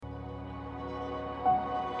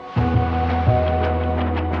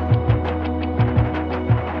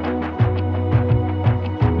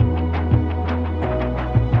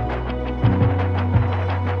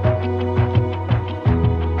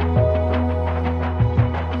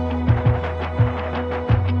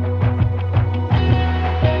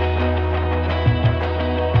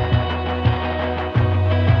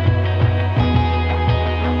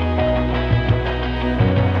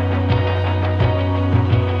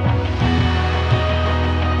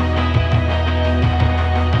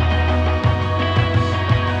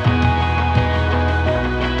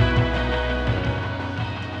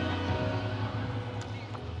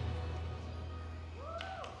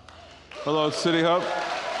City Hope.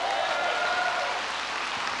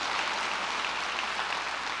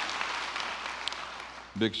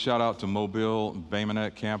 Big shout out to Mobile and Bay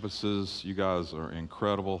Minette campuses. You guys are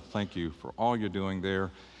incredible. Thank you for all you're doing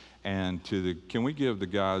there. And can we give the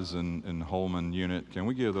guys in Holman unit, can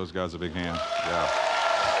we give those guys a big hand? Yeah.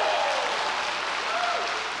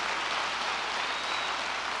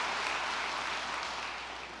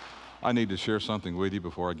 I need to share something with you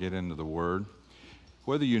before I get into the Word.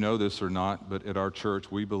 Whether you know this or not, but at our church,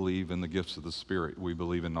 we believe in the gifts of the Spirit. We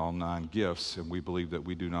believe in all 9 gifts, and we believe that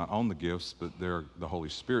we do not own the gifts, but they're the Holy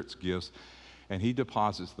Spirit's gifts, and He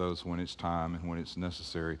deposits those when it's time and when it's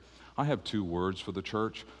necessary. I have 2 words for the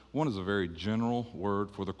church. One is a very general word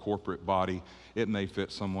for the corporate body. It may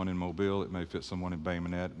fit someone in Mobile, it may fit someone in Bay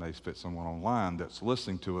Minette, it may fit someone online that's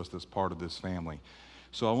listening to us that's part of this family.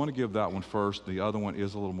 So I want to give that one first. The other one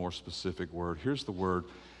is a little more specific word. Here's the word.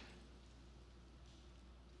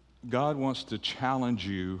 God wants to challenge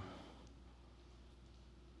you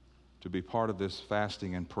to be part of this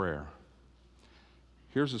fasting and prayer.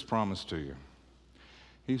 Here's His promise to you.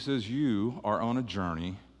 He says you are on a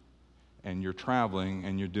journey and you're traveling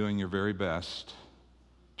and you're doing your very best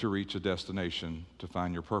to reach a destination to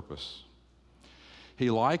find your purpose.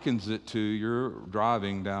 He likens it to you're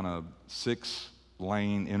driving down a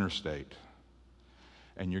 6-lane interstate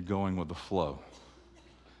and you're going with the flow.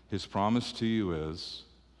 His promise to you is,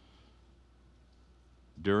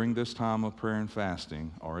 during this time of prayer and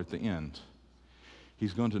fasting, or at the end,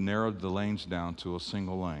 He's going to narrow the lanes down to a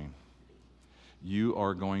single lane. You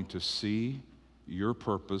are going to see your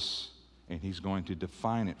purpose, and He's going to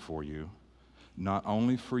define it for you. Not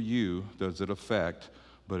only for you does it affect,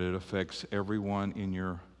 but it affects everyone in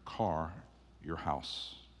your car, your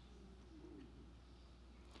house.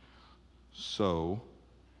 So,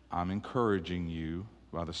 I'm encouraging you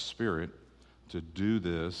by the Spirit to do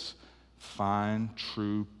this. Find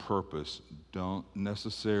true purpose. Don't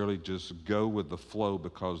necessarily just go with the flow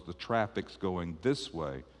because the traffic's going this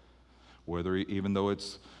way. Even though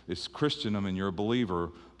it's Christendom and you're a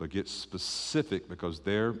believer, but get specific because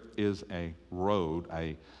there is a road,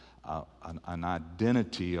 an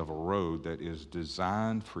identity of a road that is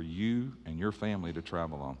designed for you and your family to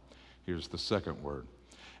travel on. Here's the second word.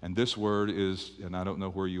 And this word is, and I don't know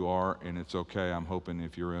where you are, and it's okay. I'm hoping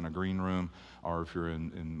if you're in a green room or if you're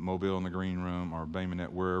in Mobile in the green room or Bay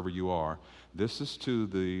Minette, wherever you are, this is to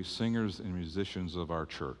the singers and musicians of our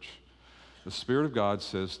church. The Spirit of God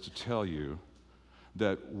says to tell you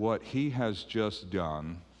that what He has just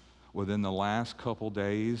done within the last couple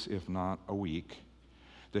days, if not a week,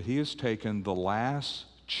 that He has taken the last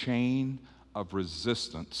chain of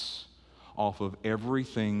resistance off of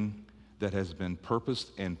everything that has been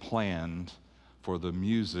purposed and planned for the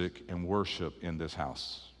music and worship in this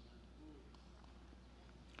house.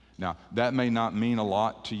 Now, that may not mean a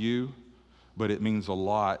lot to you, but it means a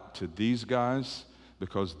lot to these guys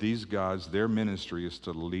because these guys, their ministry is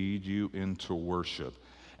to lead you into worship.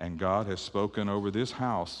 And God has spoken over this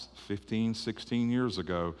house 15, 16 years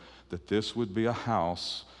ago that this would be a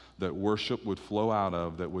house that worship would flow out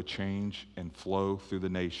of, that would change and flow through the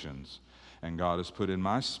nations. And God has put in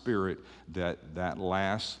my spirit that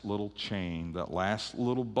last little chain, that last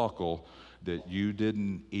little buckle that you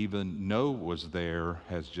didn't even know was there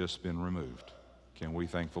has just been removed. Can we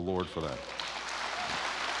thank the Lord for that?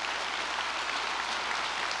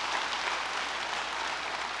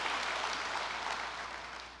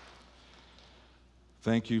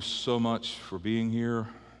 Thank you so much for being here.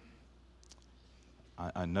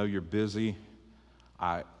 I know you're busy.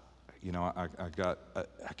 I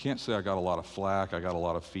can't say I got a lot of flack. I got a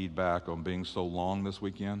lot of feedback on being so long this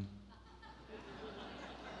weekend.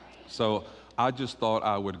 So I just thought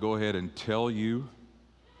I would go ahead and tell you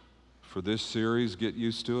for this series, get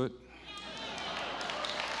used to it.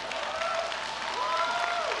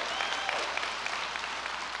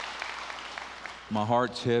 My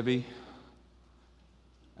heart's heavy,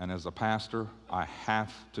 and as a pastor, I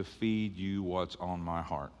have to feed you what's on my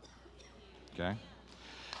heart, okay?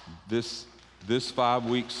 This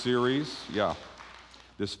 5-week series,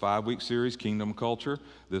 this 5-week series, Kingdom Culture,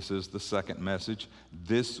 this is the second message.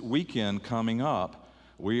 This weekend coming up,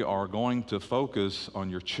 we are going to focus on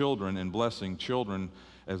your children and blessing children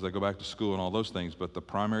as they go back to school and all those things. But the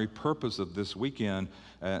primary purpose of this weekend,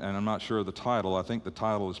 and I'm not sure of the title, I think the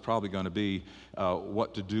title is probably going to be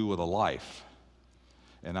What to Do with a Life.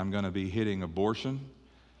 And I'm going to be hitting abortion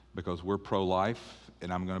because we're pro-life.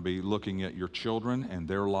 And I'm going to be looking at your children and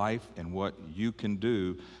their life and what you can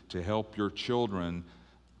do to help your children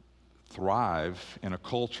thrive in a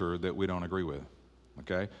culture that we don't agree with,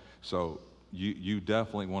 okay? So you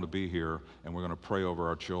definitely want to be here, and we're going to pray over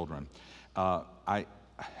our children. I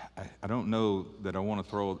don't know that I want to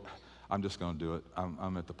throw. I'm just going to do it.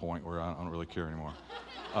 I'm at the point where I don't really care anymore.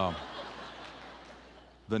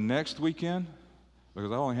 The next weekend,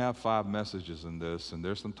 because I only have 5 messages in this, and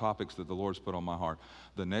there's some topics that the Lord's put on my heart.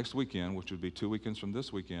 The next weekend, which would be 2 weekends from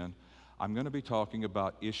this weekend, I'm going to be talking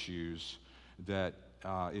about issues that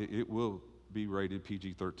it will be rated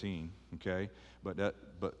PG-13, okay? But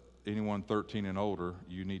anyone 13 and older,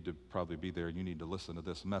 you need to probably be there. You need to listen to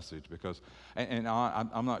this message because,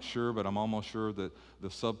 I'm not sure, but I'm almost sure that the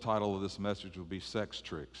subtitle of this message will be Sex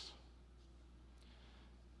Tricks.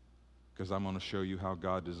 Because I'm going to show you how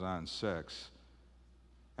God designed sex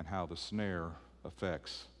and how the snare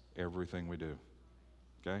affects everything we do,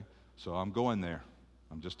 okay? So I'm going there.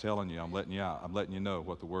 I'm just telling you. I'm letting you out. I'm letting you know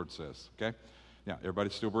what the Word says, okay? Now, everybody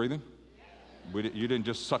still breathing? You didn't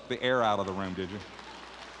just suck the air out of the room, did you?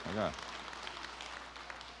 Okay.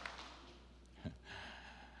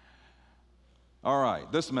 All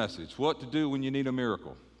right, this message, what to do when you need a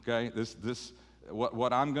miracle, okay?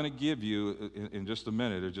 What I'm going to give you in just a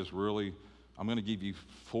minute is just really, I'm going to give you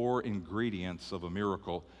 4 ingredients of a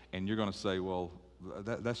miracle, and you're going to say, well,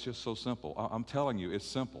 that's just so simple. I'm telling you, it's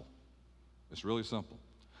simple. It's really simple.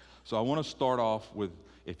 So I want to start off with,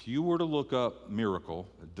 if you were to look up miracle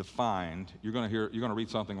defined, you're going to read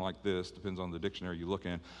something like this, depends on the dictionary you look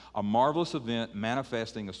in, a marvelous event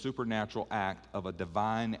manifesting a supernatural act of a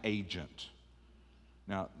divine agent.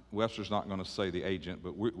 Now, Webster's not going to say the agent,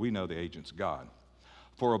 but we know the agent's God.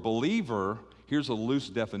 For a believer, here's a loose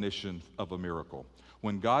definition of a miracle.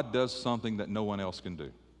 When God does something that no one else can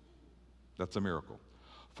do, that's a miracle.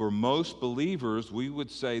 For most believers, we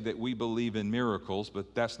would say that we believe in miracles,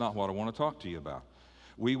 but that's not what I want to talk to you about.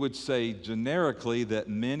 We would say generically that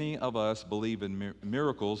many of us believe in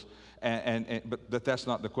miracles, but that's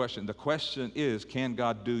not the question. The question is, can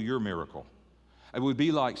God do your miracle? It would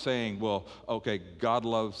be like saying, well, okay, God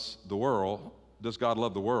loves the world. Does God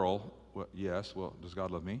love the world? Well, yes. Well, does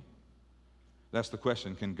God love me? That's the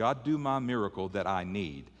question. Can God do my miracle that I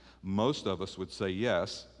need? Most of us would say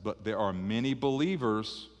yes, but there are many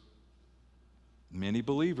believers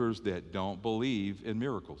that don't believe in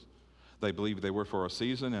miracles. They believe they were for a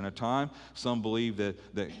season and a time. Some believe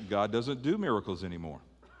that God doesn't do miracles anymore.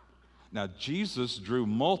 Now, Jesus drew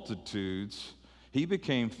multitudes. He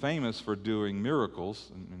became famous for doing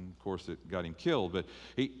miracles, and of course it got him killed, but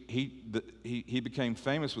he became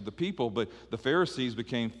famous with the people, but the Pharisees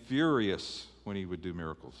became furious when he would do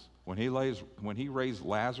miracles. When he raised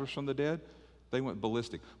Lazarus from the dead, they went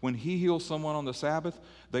ballistic. When he healed someone on the Sabbath,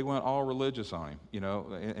 they went all religious on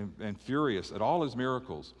him, and furious at all his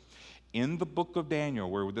miracles. In the book of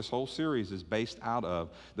Daniel, where this whole series is based out of,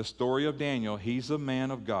 the story of Daniel, he's a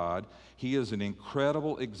man of God. He is an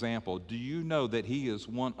incredible example. Do you know that he is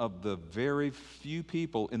one of the very few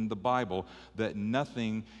people in the Bible that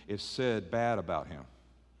nothing is said bad about him?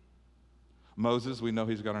 Moses, we know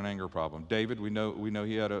he's got an anger problem. David, we know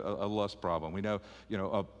he had a lust problem. We know,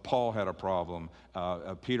 Paul had a problem.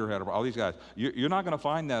 Peter had a problem. All these guys. You're not going to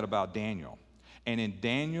find that about Daniel. And in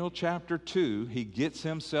Daniel chapter 2, he gets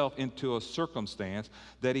himself into a circumstance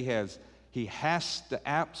that he has to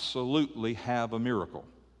absolutely have a miracle,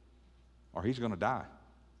 or he's going to die.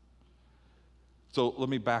 So let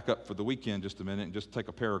me back up for the weekend just a minute and just take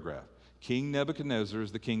a paragraph. King Nebuchadnezzar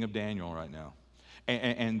is the king of Daniel right now.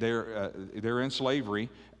 And they're in slavery.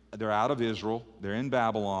 They're out of Israel. They're in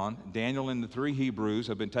Babylon. Daniel and the 3 Hebrews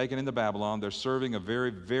have been taken into Babylon. They're serving a very,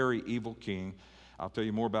 very evil king. I'll tell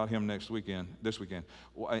you more about him this weekend.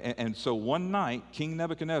 And so one night, King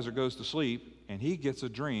Nebuchadnezzar goes to sleep, and he gets a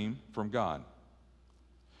dream from God.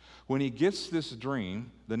 When he gets this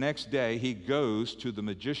dream, the next day he goes to the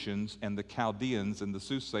magicians and the Chaldeans and the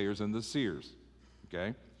soothsayers and the seers,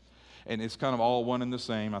 okay? And it's kind of all one and the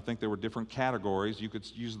same. I think there were different categories. You could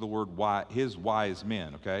use the word his wise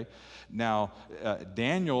men, okay? Now,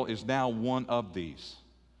 Daniel is now one of these.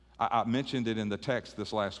 I mentioned it in the text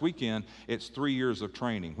this last weekend. It's 3 years of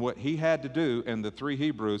training. What he had to do, and the 3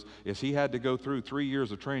 Hebrews, is he had to go through 3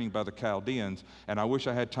 years of training by the Chaldeans, and I wish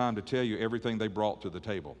I had time to tell you everything they brought to the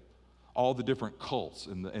table. All the different cults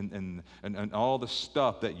and all the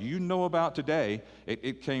stuff that you know about today,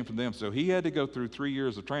 it came from them. So he had to go through 3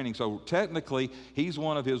 years of training. So technically, he's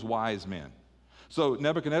one of his wise men. So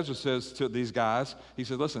Nebuchadnezzar says to these guys, he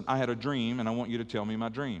said, listen, I had a dream, and I want you to tell me my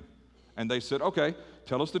dream. And they said, okay,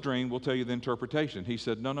 tell us the dream, we'll tell you the interpretation. He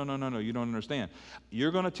said, no, you don't understand.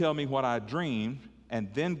 You're going to tell me what I dreamed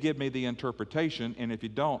and then give me the interpretation, and if you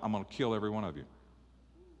don't, I'm going to kill every one of you.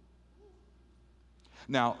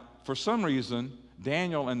 Now, for some reason,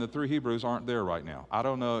 Daniel and the three Hebrews aren't there right now. I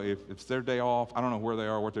don't know if it's their day off. I don't know where they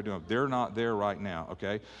are, what they're doing. They're not there right now,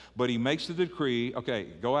 okay? But he makes the decree, okay,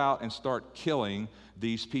 go out and start killing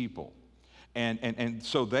these people. And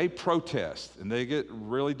so they protest, and they get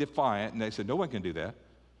really defiant, and they said, no one can do that.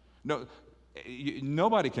 No,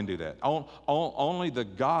 nobody can do that. Only the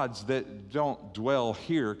gods that don't dwell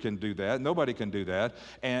here can do that. Nobody can do that.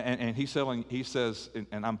 And he says,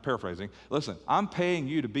 and I'm paraphrasing, listen, I'm paying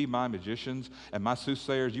you to be my magicians and my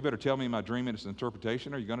soothsayers. You better tell me my dream and its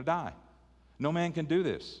interpretation, or you're going to die. No man can do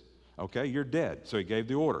this. Okay, you're dead. So he gave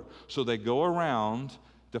the order. So they go around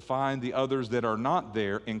to find the others that are not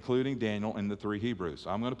there, including Daniel and the three Hebrews.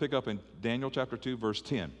 I'm going to pick up in Daniel chapter 2, verse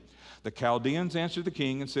 10. The Chaldeans answered the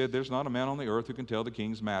king and said, there's not a man on the earth who can tell the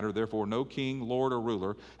king's matter. Therefore, no king, lord, or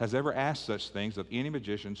ruler has ever asked such things of any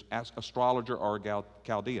magician, astrologer, or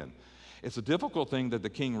Chaldean. It's a difficult thing that the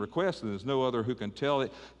king requests, and there's no other who can tell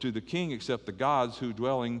it to the king except the gods whose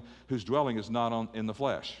dwelling is not in the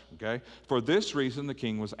flesh. Okay? For this reason, the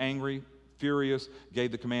king was angry, furious,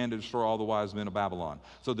 gave the command to destroy all the wise men of Babylon.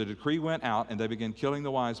 So the decree went out, and they began killing the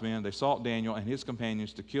wise men. They sought Daniel and his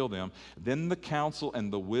companions to kill them. Then the counsel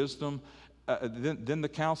and wisdom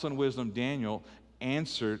Daniel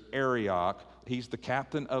answered Arioch. He's the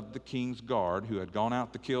captain of the king's guard who had gone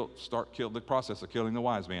out to kill the process of killing the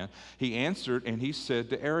wise men. He answered, and he said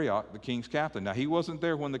to Arioch, the king's captain. Now, he wasn't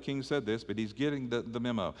there when the king said this, but he's getting the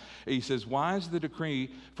memo. He says, why is the decree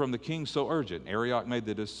from the king so urgent? Arioch made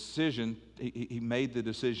the decision. He made the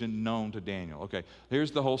decision known to Daniel. Okay, here's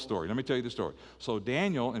the whole story. Let me tell you the story. So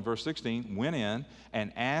Daniel, in verse 16, went in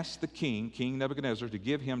and asked the king, King Nebuchadnezzar, to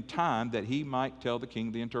give him time that he might tell the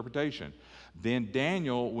king the interpretation. Then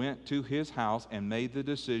Daniel went to his house and made the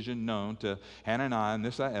decision known to Hananiah,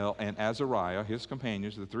 Mishael, and Azariah, his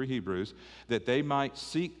companions, the three Hebrews, that they might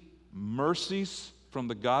seek mercies from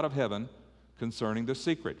the God of heaven concerning the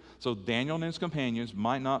secret. So Daniel and his companions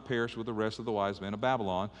might not perish with the rest of the wise men of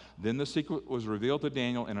Babylon. Then the secret was revealed to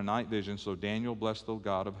Daniel in a night vision, so Daniel blessed the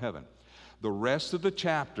God of heaven. The rest of the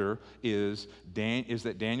chapter is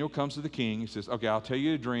that Daniel comes to the king. He says, okay, I'll tell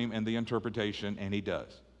you the dream and the interpretation, and he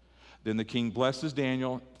does. Then the king blesses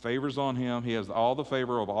Daniel, favors on him. He has all the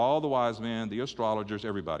favor of all the wise men, the astrologers,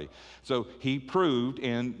 everybody. So he proved,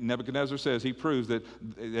 and Nebuchadnezzar says he proves that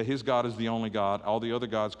his God is the only God. All the other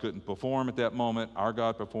gods couldn't perform at that moment. Our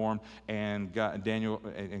God performed and gave Daniel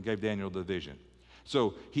the vision.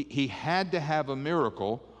 So he had to have a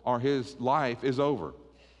miracle or his life is over.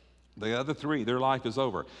 The other three, their life is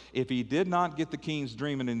over. If he did not get the king's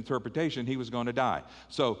dream and interpretation, he was going to die.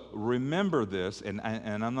 So remember this, and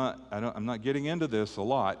I'm not getting into this a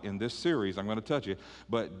lot in this series. I'm going to touch it,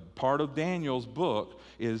 but part of Daniel's book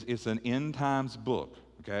is it's an end times book.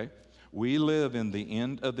 Okay. We live in the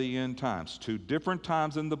end of the end times. 2 different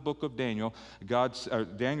times in the book of Daniel,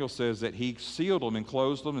 Daniel says that he sealed them and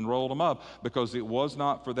closed them and rolled them up because it was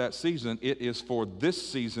not for that season. It is for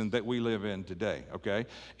this season that we live in today, okay?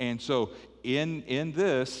 And so in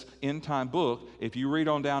this end time book, if you read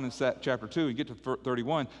on down in chapter 2 and get to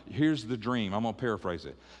 31, here's the dream. I'm going to paraphrase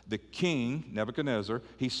it. The king, Nebuchadnezzar,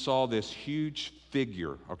 he saw this huge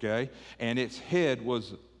figure, okay? And its head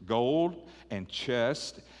was gold and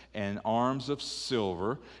chest and arms of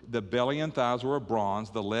silver. The belly and thighs were of bronze.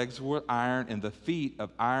 The legs were iron, and the feet of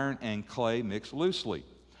iron and clay mixed loosely.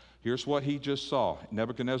 Here's what he just saw.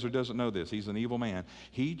 Nebuchadnezzar doesn't know this. He's an evil man.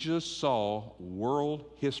 He just saw world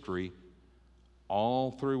history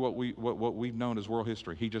all through what we've known as world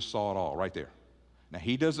history. He just saw it all right there. Now,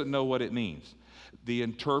 he doesn't know what it means. The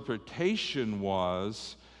interpretation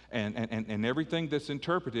was, and everything that's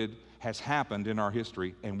interpreted has happened in our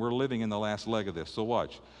history, and we're living in the last leg of this. So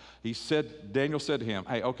watch. Daniel said to him,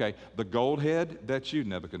 hey, okay, the gold head, that's you,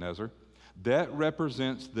 Nebuchadnezzar. That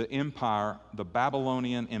represents the empire, the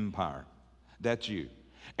Babylonian empire. That's you.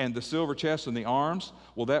 And the silver chest and the arms,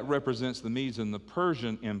 well, that represents the Medes and the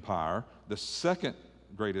Persian empire, the second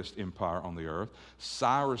greatest empire on the earth,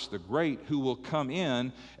 Cyrus the Great, who will come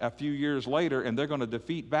in a few years later, and they're going to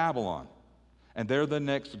defeat Babylon. And they're the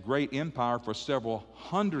next great empire for several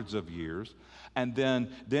hundreds of years. And then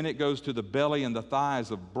it goes to the belly and the thighs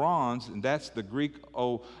of bronze, and that's the Greek,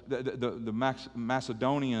 the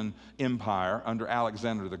Macedonian empire under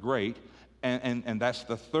Alexander the Great. And that's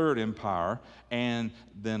the third empire. And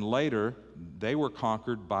then later, they were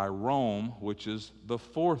conquered by Rome, which is the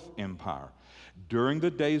fourth empire. During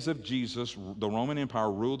the days of Jesus, the Roman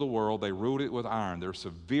Empire ruled the world. They ruled it with iron. They're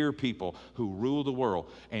severe people who ruled the world.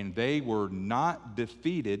 And they were not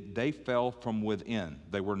defeated. They fell from within.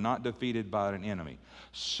 They were not defeated by an enemy.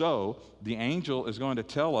 So the angel is going to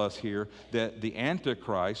tell us here that the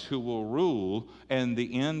Antichrist, who will rule in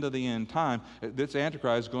the end of the end time, this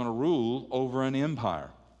Antichrist is going to rule over an empire.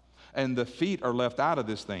 And the feet are left out of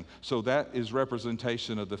this thing. So that is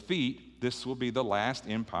representation of the feet. This will be the last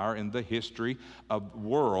empire in the history of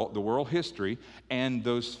the world history. And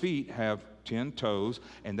those feet have 10 toes,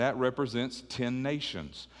 and that represents 10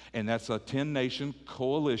 nations. And that's a 10-nation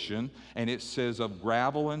coalition, and it says of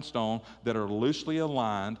gravel and stone that are loosely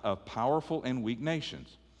aligned of powerful and weak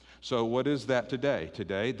nations. So what is that today?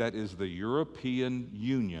 Today, that is the European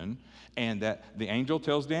Union, and that the angel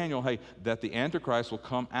tells Daniel, hey, that the Antichrist will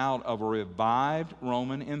come out of a revived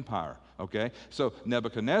Roman Empire. Okay, so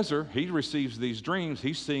Nebuchadnezzar, he receives these dreams.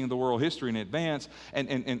 He's seeing the world history in advance. And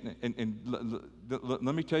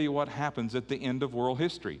let me tell you what happens at the end of world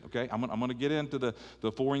history. Okay, I'm going to get into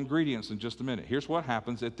the four ingredients in just a minute. Here's what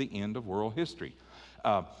happens at the end of world history.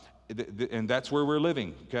 And that's where we're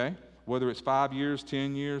living, okay? Whether it's 5 years,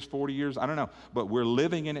 10 years, 40 years, I don't know. But we're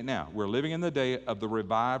living in it now. We're living in the day of the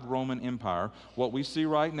revived Roman Empire. What we see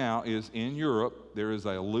right now is in Europe, there is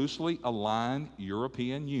a loosely aligned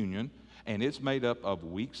European Union, and it's made up of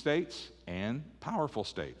weak states and powerful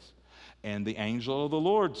states. And the angel of the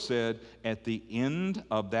Lord said, at the end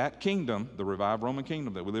of that kingdom, the revived Roman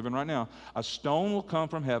kingdom that we live in right now, a stone will come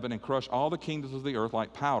from heaven and crush all the kingdoms of the earth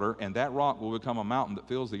like powder, and that rock will become a mountain that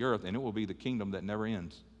fills the earth, and it will be the kingdom that never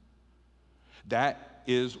ends. That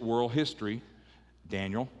is world history,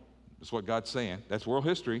 Daniel. That's what God's saying. That's world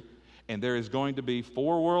history. And there is going to be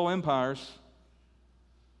 4 world empires.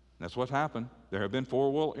 That's what's happened. There have been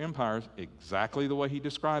 4 world empires exactly the way he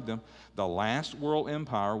described them. The last world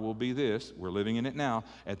empire will be this. We're living in it now.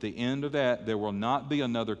 At the end of that, there will not be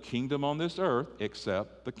another kingdom on this earth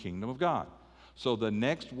except the kingdom of God. So the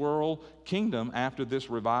next world kingdom after this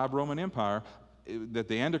revived Roman Empire that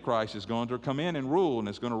the Antichrist is going to come in and rule and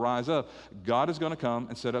it's going to rise up, God is going to come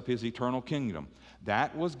and set up his eternal kingdom.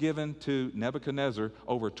 That was given to Nebuchadnezzar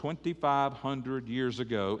over 2,500 years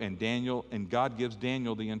ago, and God gives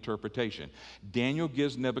Daniel the interpretation. Daniel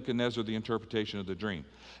gives Nebuchadnezzar the interpretation of the dream.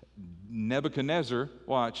 Nebuchadnezzar,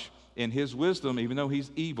 watch, in his wisdom, even though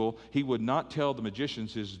he's evil, he would not tell the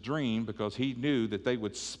magicians his dream because he knew that they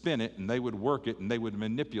would spin it and they would work it and they would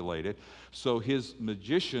manipulate it. So his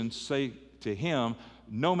magicians say to him,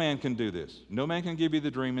 no man can do this. No man can give you the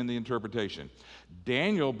dream and the interpretation.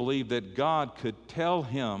 Daniel believed that God could tell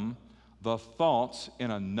him the thoughts in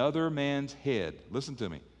another man's head. Listen to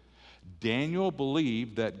me. Daniel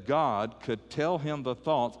believed that God could tell him the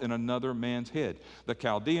thoughts in another man's head. The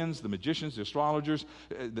Chaldeans, the magicians, the astrologers,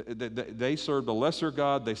 they served a lesser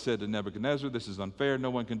God. They said to Nebuchadnezzar, this is unfair. No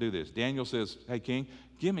one can do this. Daniel says, hey, king,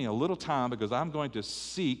 give me a little time because I'm going to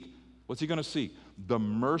seek. What's he going to seek? The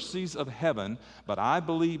mercies of heaven, but I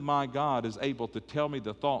believe my God is able to tell me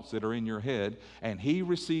the thoughts that are in your head, and he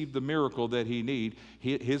received the miracle that he needed.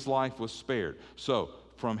 His life was spared. So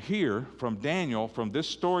from here, from Daniel, from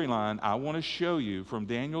this storyline, I want to show you from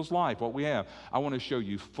Daniel's life what we have. I want to show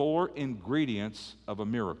you 4 ingredients of a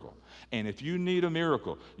miracle. And if you need a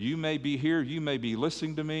miracle, you may be here, you may be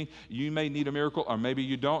listening to me, you may need a miracle, or maybe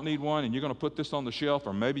you don't need one and you're going to put this on the shelf,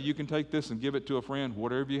 or maybe you can take this and give it to a friend,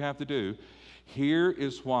 whatever you have to do. Here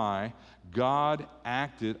is why God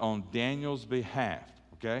acted on Daniel's behalf,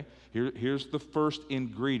 okay? Here's the first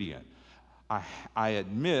ingredient. I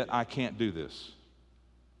admit I can't do this.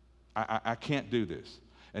 I can't do this.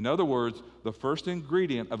 In other words, the first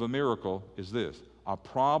ingredient of a miracle is this: a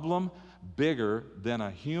problem bigger than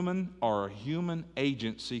a human or a human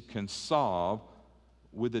agency can solve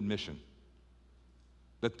with admission.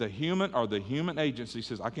 That the human or the human agency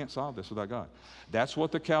says, I can't solve this without God. That's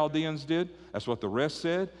what the Chaldeans did. That's what the rest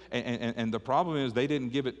said. And the problem is they didn't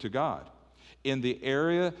give it to God. In the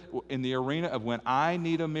arena of when I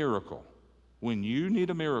need a miracle, when you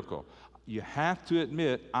need a miracle, you have to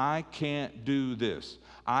admit, I can't do this.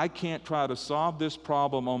 I can't try to solve this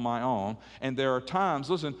problem on my own. And there are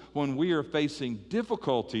times, listen, when we are facing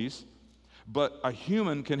difficulties, but a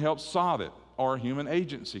human can help solve it, or a human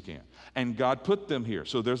agency can. And God put them here.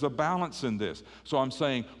 So there's a balance in this. So I'm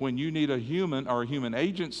saying when you need a human or a human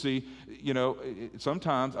agency, you know,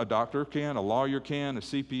 sometimes a doctor can, a lawyer can, a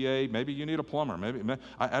CPA, maybe you need a plumber, maybe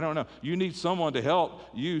I don't know. You need someone to help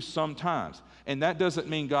you sometimes. And that doesn't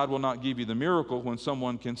mean God will not give you the miracle when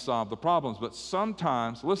someone can solve the problems. But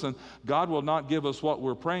sometimes, listen, God will not give us what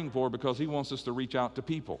we're praying for because he wants us to reach out to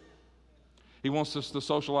people. He wants us to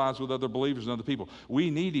socialize with other believers and other people.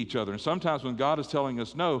 We need each other. And sometimes when God is telling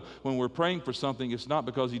us no, when we're praying for something, it's not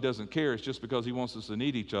because he doesn't care. It's just because he wants us to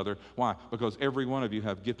need each other. Why? Because every one of you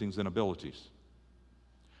have giftings and abilities.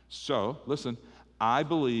 So, listen, I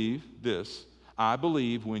believe this. I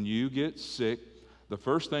believe when you get sick, the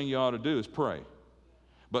first thing you ought to do is pray.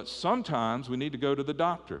 But sometimes we need to go to the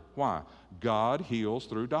doctor. Why? God heals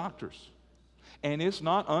through doctors. And it's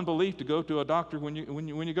not unbelief to go to a doctor when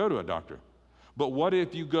you go to a doctor. But what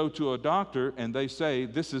if you go to a doctor and they say,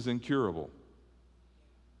 this is incurable?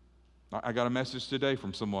 I got a message today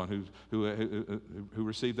from someone who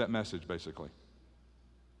received that message, basically.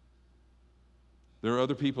 There are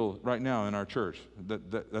other people right now in our church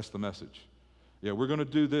that's the message. Yeah, we're going to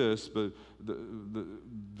do this, but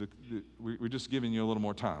we're just giving you a little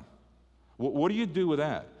more time. What do you do with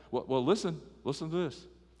that? Well, listen to this.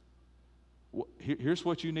 Here's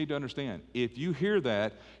what you need to understand. If you hear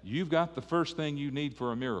that, you've got the first thing you need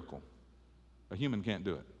for a miracle. A human can't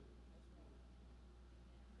do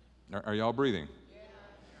it. Are y'all breathing? Yeah.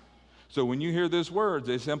 So when you hear these words,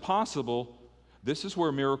 it's impossible. This is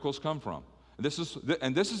where miracles come from. This is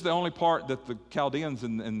the only part that the Chaldeans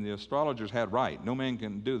and the astrologers had right. No man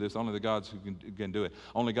can do this, only the gods who can do it.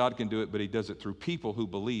 Only God can do it, but he does it through people who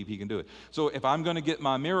believe he can do it. So if I'm going to get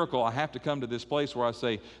my miracle, I have to come to this place where I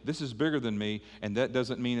say, this is bigger than me, and that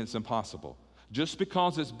doesn't mean it's impossible. Just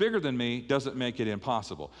because it's bigger than me doesn't make it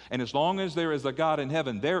impossible. And as long as there is a God in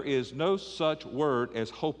heaven, there is no such word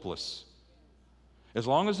as hopeless. As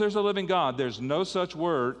long as there's a living God, there's no such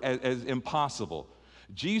word as impossible.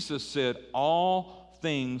 Jesus said, all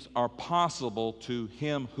things are possible to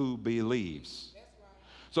him who believes.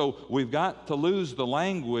 So we've got to lose the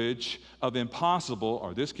language of impossible,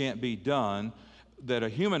 or this can't be done, that a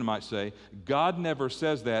human might say. God never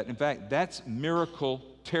says that. In fact, that's miracle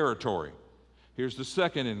territory. Here's the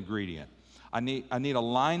second ingredient. I need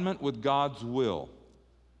alignment with God's will.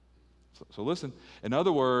 So listen, in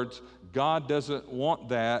other words, God doesn't want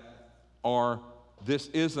that, or this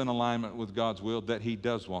is an alignment with God's will, that he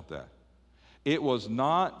does want that. It was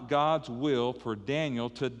not God's will for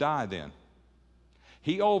Daniel to die then.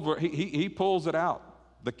 He pulls it out.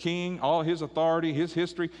 The king, all his authority, his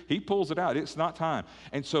history, he pulls it out. It's not time.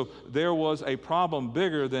 And so there was a problem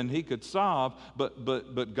bigger than he could solve,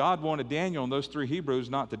 but God wanted Daniel and those three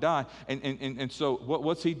Hebrews not to die. And so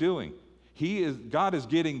what's he doing? God is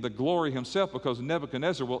getting the glory himself, because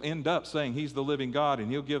Nebuchadnezzar will end up saying he's the living God, and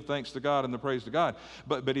he'll give thanks to God and the praise to God.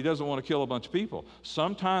 But he doesn't want to kill a bunch of people.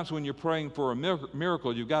 Sometimes when you're praying for a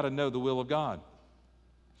miracle, you've got to know the will of God.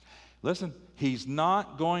 Listen, he's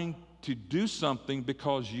not going to do something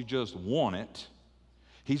because you just want it.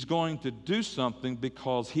 He's going to do something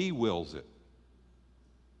because he wills it.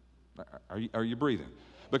 Are you breathing?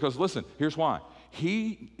 Because listen, here's why.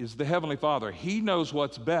 He is the Heavenly Father. He knows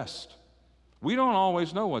what's best. We don't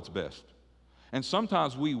always know what's best. And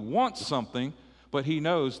sometimes we want something, but he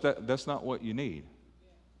knows that that's not what you need.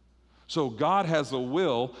 So God has a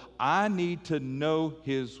will. I need to know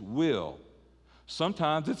his will.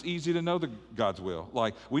 Sometimes it's easy to know God's will.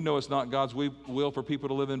 Like, we know it's not God's will for people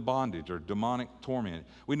to live in bondage or demonic torment.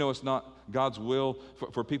 We know it's not God's will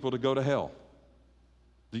for people to go to hell.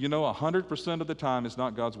 Do you know 100% of the time it's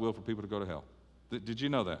not God's will for people to go to hell? Did you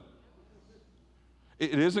know that?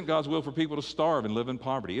 It isn't God's will for people to starve and live in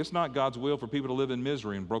poverty. It's not God's will for people to live in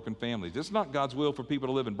misery and broken families. It's not God's will for people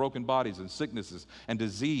to live in broken bodies and sicknesses and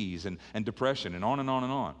disease and depression and on and on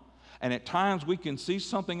and on. And at times we can see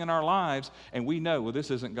something in our lives and we know, well, this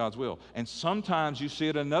isn't God's will. And sometimes you see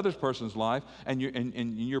it in another person's life and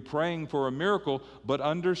you're praying for a miracle, but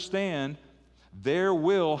understand their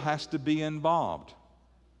will has to be involved.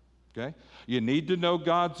 Okay? You need to know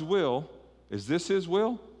God's will. Is this his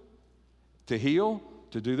will? To heal?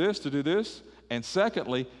 To do this? To do this? And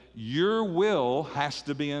secondly, your will has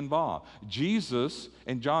to be involved. Jesus,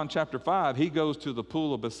 in John chapter 5, he goes to the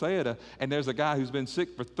pool of Bethesda, and there's a guy who's been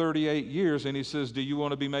sick for 38 years, and he says, do you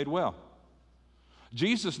want to be made well?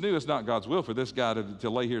 Jesus knew it's not God's will for this guy to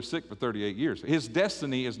lay here sick for 38 years. His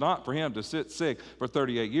destiny is not for him to sit sick for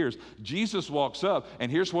 38 years. Jesus walks up,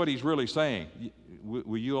 and here's what he's really saying.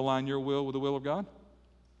 Will you align your will with the will of God?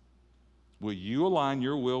 Will you align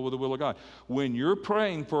your will with the will of God? When you're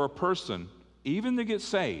praying for a person, even to get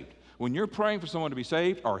saved, when you're praying for someone to be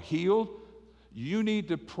saved or healed, you need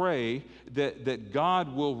to pray that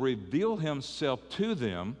God will reveal himself to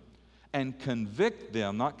them and convict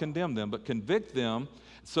them, not condemn them, but convict them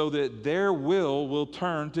so that their will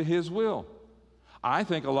turn to his will. I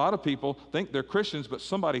think a lot of people think they're Christians, but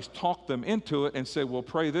somebody's talked them into it and said, well,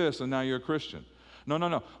 pray this, and now you're a Christian. No, no,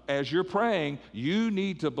 no. As you're praying, you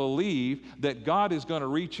need to believe that God is going to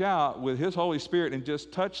reach out with His Holy Spirit and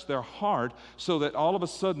just touch their heart so that all of a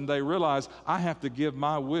sudden they realize, I have to give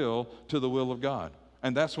my will to the will of God.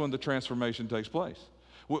 And that's when the transformation takes place.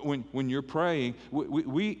 When you're praying,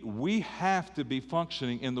 we have to be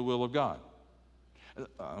functioning in the will of God.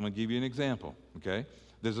 I'm going to give you an example, okay?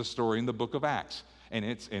 There's a story in the book of Acts. And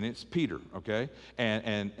it's Peter, okay?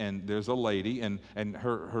 And there's a lady, and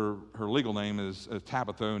her legal name is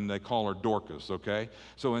Tabitha, and they call her Dorcas, okay?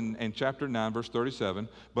 So in chapter 9, verse 37,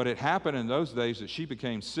 but it happened in those days that she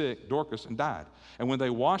became sick, Dorcas, and died. And when they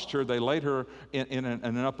washed her, they laid her in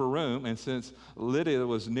an upper room, and since Lydia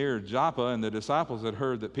was near Joppa, and the disciples had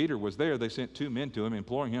heard that Peter was there, they sent 2 men to him,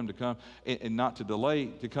 imploring him to come and not to delay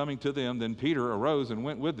to coming to them. Then Peter arose and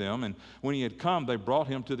went with them, and when he had come, they brought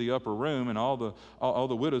him to the upper room, and all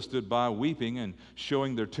the widows stood by weeping and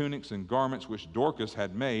showing their tunics and garments which Dorcas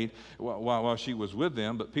had made while she was with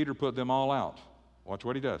them. But Peter put them all out. Watch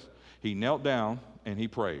what he does. He knelt down and he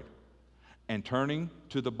prayed. And turning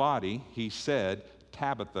to the body, he said,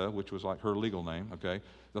 Tabitha, which was like her legal name, okay?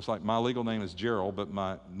 That's like my legal name is Gerald, but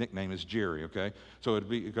my nickname is Jerry, okay? So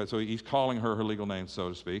he's calling her legal name, so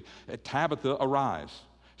to speak. Tabitha, arise.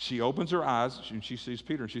 She opens her eyes and she sees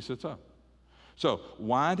Peter and she sits up. So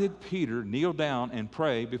why did Peter kneel down and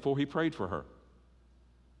pray before he prayed for her?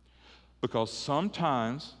 Because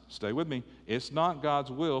sometimes, stay with me, it's not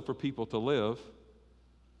God's will for people to live.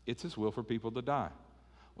 It's His will for people to die.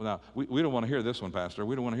 Well, now, we don't want to hear this one, Pastor.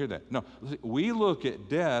 We don't want to hear that. No, we look at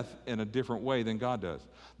death in a different way than God does.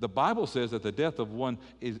 The Bible says that the death of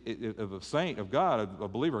of a saint of God, a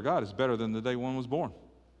believer of God, is better than the day one was born.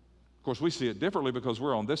 Of course, we see it differently because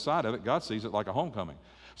we're on this side of it. God sees it like a homecoming.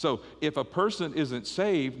 So if a person isn't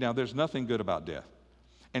saved, now there's nothing good about death.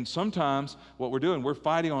 And sometimes what we're doing, we're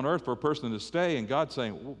fighting on earth for a person to stay, and God's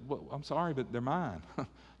saying, well, I'm sorry, but they're mine.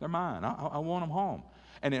 They're mine. I want them home.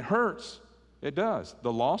 And it hurts. It does.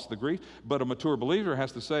 The loss, the grief. But a mature believer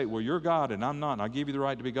has to say, well, you're God and I'm not, and I give you the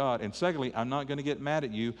right to be God. And secondly, I'm not going to get mad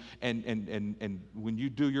at you and when you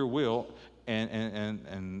do your will,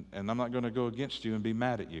 and I'm not going to go against you and be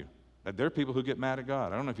mad at you. There are people who get mad at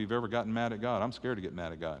God. I don't know if you've ever gotten mad at God. I'm scared to get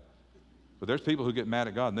mad at God. But there's people who get mad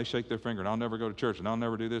at God and they shake their finger and I'll never go to church and I'll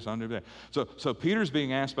never do this, I'll never do that. So Peter's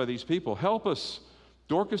being asked by these people, help us.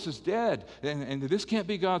 Dorcas is dead and this can't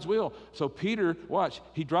be God's will. So Peter, watch,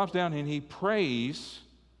 he drops down and he prays.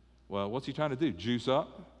 Well, what's he trying to do? Juice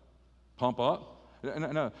up? Pump up?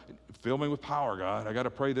 No, fill me with power, God. I got to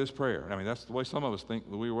pray this prayer. I mean, that's the way some of us think,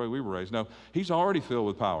 the way we were raised. No, he's already filled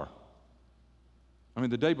with power. I mean,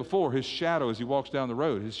 the day before, his shadow, as he walks down the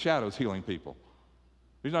road, his shadow's healing people.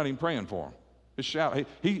 He's not even praying for them. His shadow,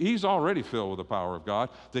 he's already filled with the power of God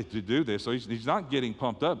to do this, so he's not getting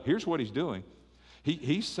pumped up. Here's what he's doing.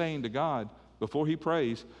 He's saying to God, before he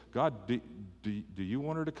prays, God, do you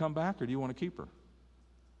want her to come back or do you want to keep her?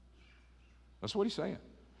 That's what he's saying.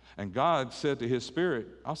 And God said to his spirit,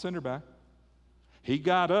 I'll send her back. He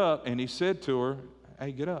got up and he said to her,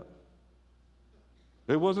 hey, get up.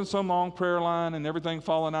 It wasn't some long prayer line and everything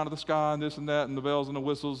falling out of the sky and this and that and the bells and the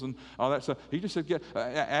whistles and all that stuff. He just said,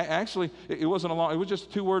 actually, it wasn't it was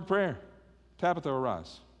just a 2-word prayer. Tabitha,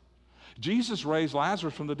 arise. Jesus raised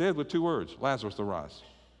Lazarus from the dead with 2 words. Lazarus, arise.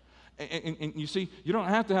 And you see, you don't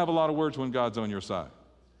have to have a lot of words when God's on your side.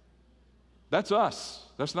 That's us.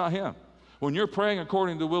 That's not him. When you're praying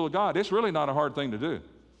according to the will of God, it's really not a hard thing to do.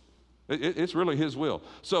 It's really his will.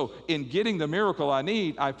 So in getting the miracle I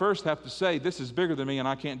need, I first have to say, this is bigger than me and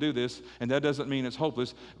I can't do this. And that doesn't mean it's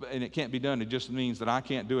hopeless and it can't be done. It just means that I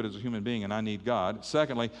can't do it as a human being and I need God.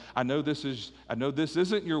 Secondly, I know this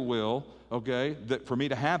isn't your will, okay, that for me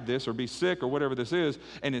to have this or be sick or whatever this is.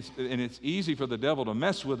 And it's easy for the devil to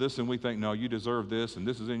mess with us and we think, no, you deserve this and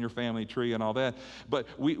this is in your family tree and all that. But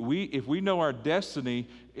if we know our destiny,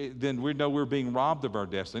 then we know we're being robbed of our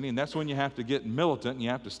destiny. And that's when you have to get militant and you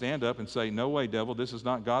have to stand up and say, no way, devil, this is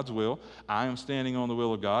not God's will. I am standing on the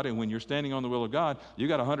will of God. And when you're standing on the will of God, you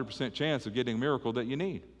got a 100% chance of getting a miracle that you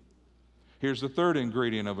need. Here's the third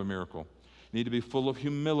ingredient of a miracle. You need to be full of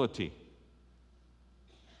humility.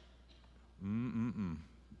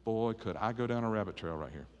 Boy, could I go down a rabbit trail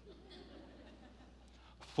right here.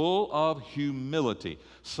 Full of humility.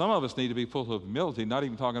 Some of us need to be full of humility, not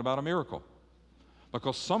even talking about a miracle.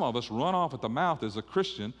 Because some of us run off at the mouth as a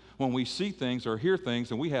Christian when we see things or hear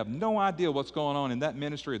things and we have no idea what's going on in that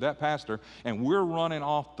ministry or that pastor, and we're running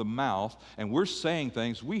off the mouth and we're saying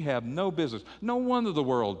things we have no business. No wonder the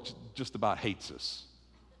world just about hates us.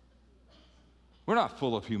 We're not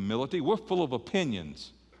full of humility. We're full of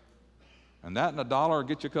opinions. And that and $1 will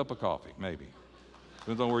get you a cup of coffee, maybe.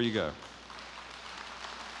 Depends on where you go.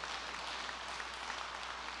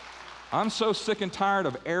 I'm so sick and tired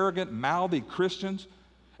of arrogant, mouthy Christians,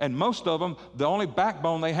 and most of them, the only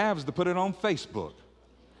backbone they have is to put it on Facebook.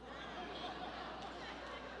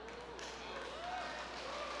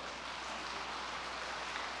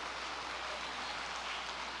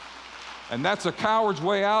 And that's a coward's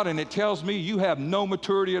way out, and it tells me you have no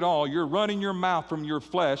maturity at all. You're running your mouth from your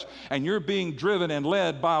flesh, and you're being driven and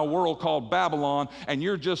led by a world called Babylon, and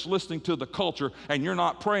you're just listening to the culture, and you're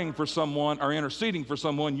not praying for someone or interceding for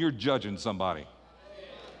someone, you're judging somebody.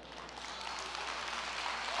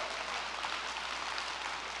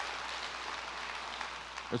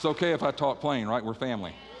 It's okay if I talk plain, right? We're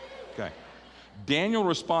family. Okay. Daniel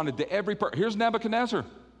responded to every person. Here's Nebuchadnezzar.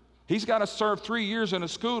 He's got to serve 3 years in a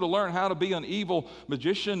school to learn how to be an evil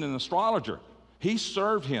magician and astrologer. He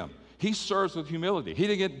served him. He serves with humility. He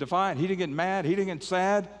didn't get defiant. He didn't get mad. He didn't get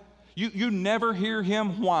sad. You never hear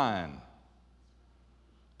him whine.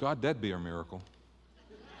 God, that'd be a miracle.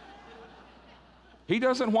 He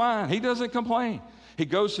doesn't whine. He doesn't complain. He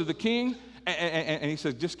goes to the king and he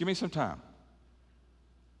says, just give me some time.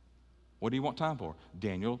 What do you want time for?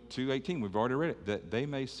 Daniel 2:18, we've already read it, that they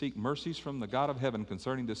may seek mercies from the God of heaven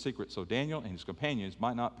concerning this secret, so Daniel and his companions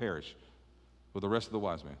might not perish with the rest of the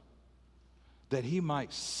wise men. That he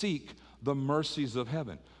might seek the mercies of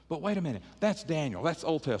heaven. But wait a minute, that's Daniel, that's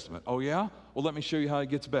Old Testament. Oh yeah? Well, let me show you how it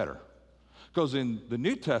gets better. Because in the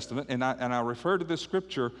New Testament, and I refer to this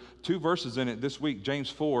scripture, 2 verses in it this week,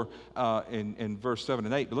 James 4 in verse 7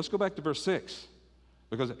 and 8. But let's go back to verse 6,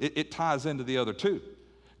 because it ties into the other two.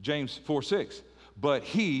 James 4:6. But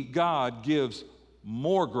he, God, gives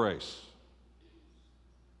more grace.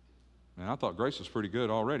 Man, I thought grace was pretty good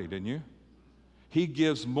already, didn't you? He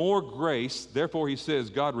gives more grace. Therefore, he says,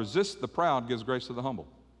 God resists the proud, gives grace to the humble.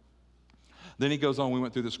 Then he goes on, we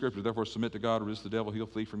went through the scripture. Therefore, submit to God, resist the devil, he'll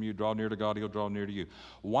flee from you. Draw near to God, he'll draw near to you.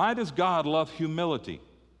 Why does God love humility?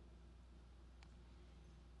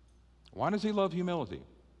 Why does he love humility?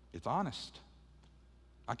 It's honest.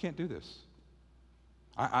 I can't do this.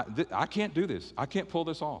 I can't do this. I can't pull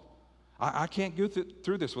this off. I can't go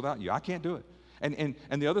through this without you. I can't do it.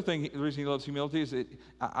 And the other thing, the reason he loves humility is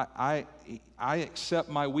I accept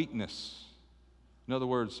my weakness. In other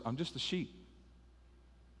words, I'm just a sheep.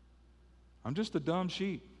 I'm just a dumb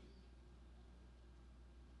sheep.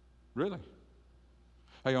 Really.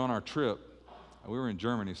 Hey, on our trip, we were in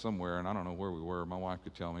Germany somewhere, and I don't know where we were. My wife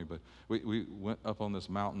could tell me, but we went up on this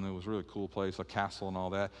mountain. It was a really cool place, a castle and all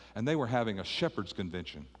that, and they were having a shepherds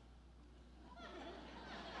convention.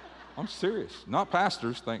 I'm serious. Not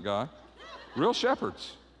pastors, thank God. Real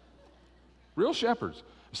shepherds. Real shepherds.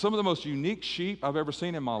 Some of the most unique sheep I've ever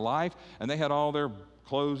seen in my life, and they had all their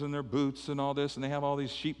clothes and their boots and all this, and they have all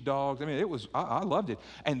these sheep dogs. I mean, I loved it.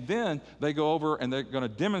 And then they go over and they're going to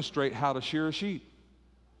demonstrate how to shear a sheep.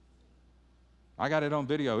 I got it on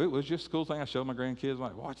video. It was just a cool thing. I showed my grandkids,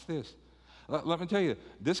 like, watch this. Let me tell you,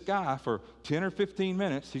 this guy for 10 or 15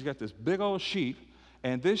 minutes, he's got this big old sheep,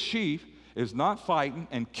 and this sheep is not fighting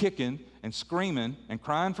and kicking and screaming and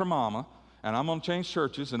crying for mama, and I'm going to change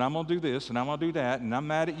churches, and I'm going to do this, and I'm going to do that, and I'm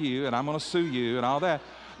mad at you, and I'm going to sue you, and all that.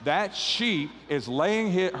 That sheep is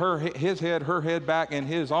laying his head, her head back in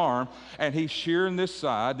his arm, and he's shearing this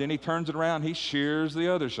side. Then he turns it around, he shears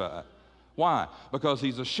the other side. Why? Because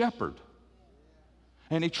he's a shepherd.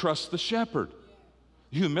 And he trusts the shepherd.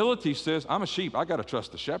 Humility says, I'm a sheep, I got to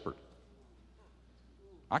trust the shepherd.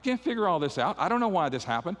 I can't figure all this out. I don't know why this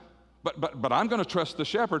happened, but I'm going to trust the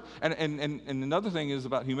shepherd. And another thing is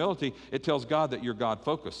about humility, it tells God that you're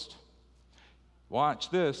God-focused. Watch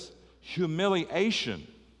this. Humiliation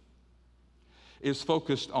is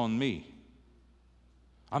focused on me.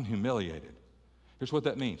 I'm humiliated. Here's what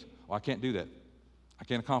that means. Well, I can't do that. I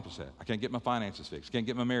can't accomplish that. I can't get my finances fixed. Can't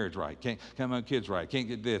get my marriage right. Can't get my kids right. Can't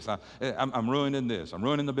get this. I'm ruining this. I'm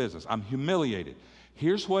ruining the business. I'm humiliated.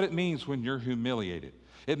 Here's what it means when you're humiliated.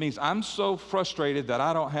 It means I'm so frustrated that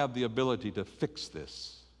I don't have the ability to fix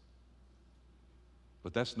this.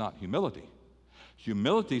 But that's not humility.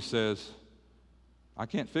 Humility says, I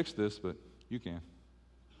can't fix this, but you can.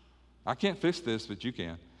 I can't fix this, but you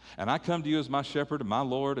can. And I come to you as my shepherd and my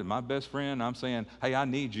Lord and my best friend. And I'm saying, hey, I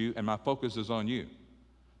need you, and my focus is on you.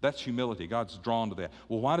 That's humility. God's drawn to that.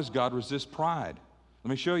 Well, why does God resist pride? Let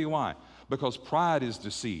me show you why. Because pride is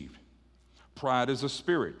deceived. Pride is a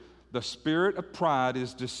spirit. The spirit of pride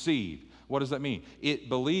is deceived. What does that mean? It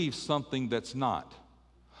believes something that's not.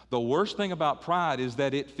 The worst thing about pride is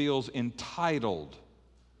that it feels entitled.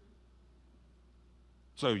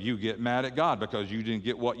 So you get mad at God because you didn't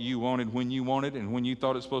get what you wanted when you wanted, and when you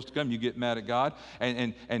thought it's supposed to come, you get mad at God.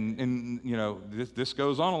 And you know, this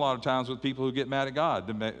goes on a lot of times with people who get mad at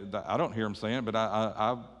God. I don't hear them saying it, but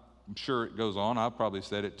I'm sure it goes on. I've probably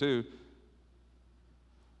said it too.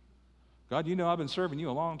 God, you know I've been serving you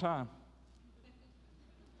a long time.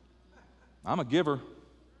 I'm a giver.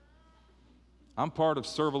 I'm part of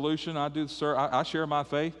Servolution. I share my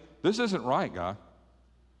faith. This isn't right, God.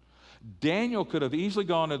 Daniel could have easily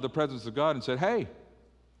gone into the presence of God and said, hey,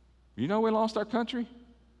 you know we lost our country?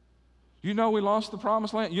 You know we lost the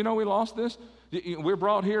promised land? You know we lost this? We're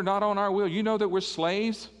brought here not on our will. You know that we're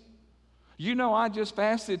slaves? You know I just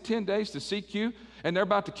fasted 10 days to seek you, and they're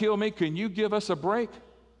about to kill me. Can you give us a break?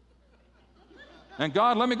 And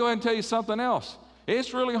God, let me go ahead and tell you something else.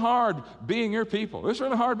 It's really hard being your people. It's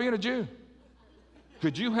really hard being a Jew.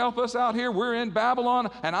 Could you help us out here? We're in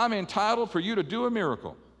Babylon, and I'm entitled for you to do a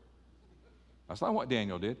miracle. That's not what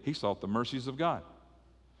Daniel did. He sought the mercies of God.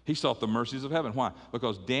 He sought the mercies of heaven. Why?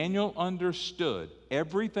 Because Daniel understood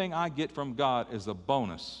everything I get from God is a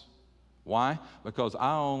bonus. Why? Because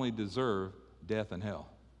I only deserve death and hell.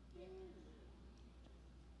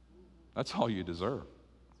 That's all you deserve.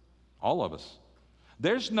 All of us.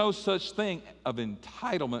 There's no such thing of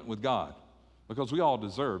entitlement with God because we all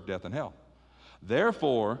deserve death and hell.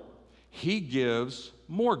 Therefore, he gives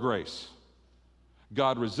more grace.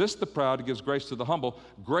 God resists the proud, he gives grace to the humble.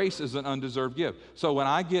 Grace is an undeserved gift. So when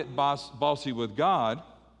I get bossy with God,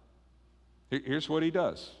 here's what he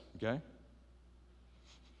does, okay?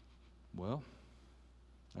 Well,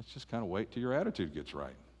 let's just kind of wait till your attitude gets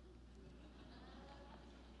right.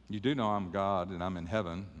 You do know I'm God and I'm in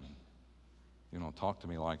heaven. You don't talk to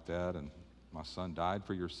me like that, and my son died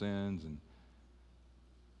for your sins, and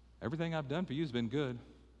everything I've done for you has been good.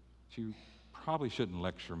 So you probably shouldn't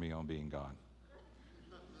lecture me on being God.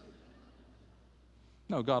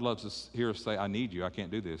 No, God loves to hear us say, I need you, I can't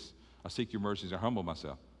do this. I seek your mercies, I humble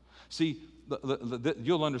myself. See,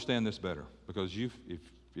 you'll understand this better, because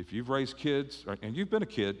if you've raised kids, and you've been a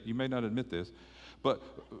kid, you may not admit this, but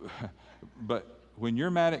when you're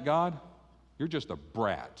mad at God, you're just a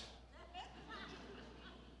brat.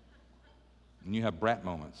 And you have brat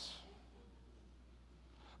moments.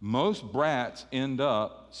 Most brats end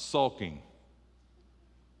up sulking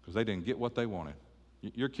because they didn't get what they wanted.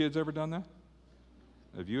 Your kids ever done that?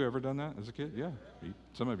 Have you ever done that as a kid? Yeah.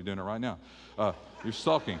 Some of you are doing it right now. You're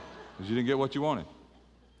sulking because you didn't get what you wanted.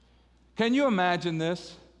 Can you imagine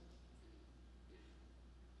this?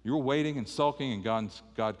 You're waiting and sulking, and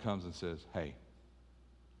God comes and says, hey,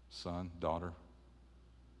 son, daughter,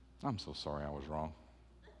 I'm so sorry I was wrong.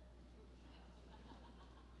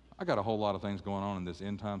 I got a whole lot of things going on in this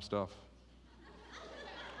end time stuff.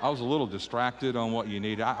 I was a little distracted on what you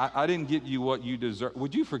needed. I didn't get you what you deserve.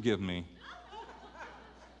 Would you forgive me?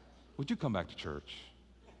 Would you come back to church?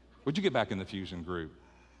 Would you get back in the fusion group?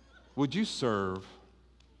 Would you serve?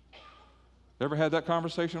 Ever had that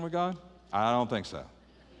conversation with God? I don't think so.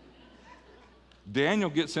 Daniel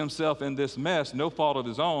gets himself in this mess, no fault of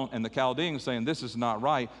his own, and the Chaldeans saying, this is not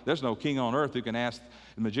right. There's no king on earth who can ask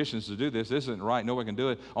the magicians to do this. This isn't right. Nobody can do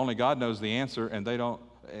it. Only God knows the answer, and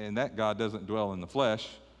that God doesn't dwell in the flesh.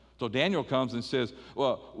 So Daniel comes and says,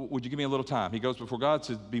 well, would you give me a little time? He goes before God,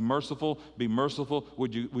 says, be merciful, be merciful.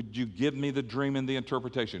 Would you give me the dream and the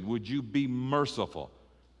interpretation? Would you be merciful?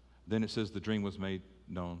 Then it says the dream was made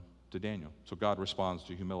known to Daniel. So God responds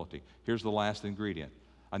to humility. Here's the last ingredient.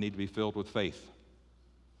 I need to be filled with faith.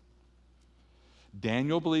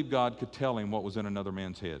 Daniel believed God could tell him what was in another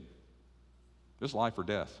man's head. This is life or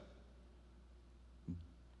death.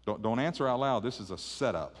 Don't answer out loud. This is a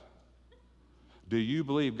setup. Do you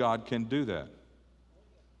believe God can do that?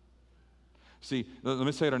 See, let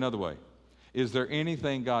me say it another way. Is there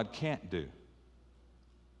anything God can't do?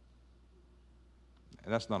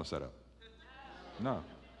 And that's not a setup. No.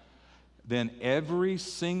 Then every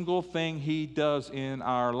single thing he does in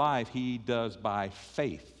our life, he does by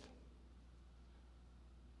faith.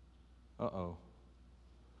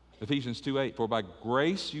 Ephesians 2:8, for by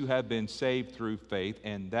grace you have been saved through faith,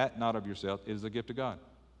 and that not of yourself, it is the gift of God.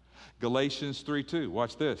 Galatians 3:2,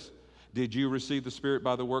 watch this. Did you receive the Spirit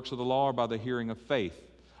by the works of the law or by the hearing of faith?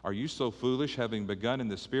 Are you so foolish, having begun in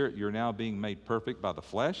the Spirit, you're now being made perfect by the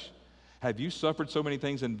flesh? Have you suffered so many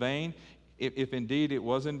things in vain? If indeed it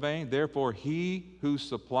was in vain, therefore he who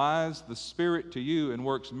supplies the Spirit to you and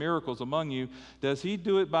works miracles among you, does he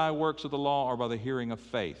do it by works of the law or by the hearing of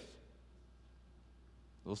faith?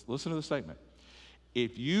 Listen to the statement.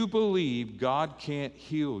 If you believe God can't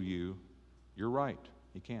heal you, you're right.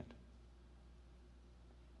 He can't.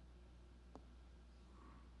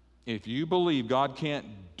 If you believe God can't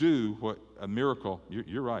do what a miracle,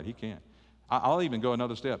 you're right. He can't. I'll even go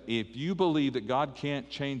another step. If you believe that God can't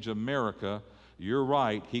change America, you're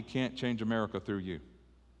right. He can't change America through you.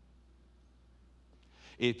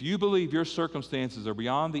 If you believe your circumstances are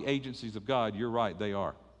beyond the agencies of God, you're right. They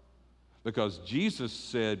are. because Jesus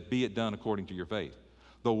said, be it done according to your faith.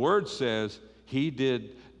 The Word says he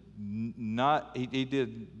did not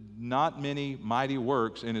many mighty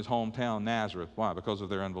works in his hometown, Nazareth. Why? Because of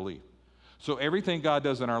their unbelief. So everything God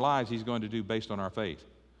does in our lives, he's going to do based on our faith.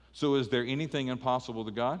 So is there anything impossible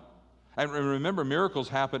to God? And remember, miracles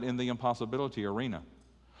happen in the impossibility arena.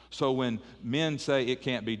 So when men say it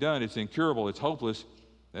can't be done, it's incurable, it's hopeless,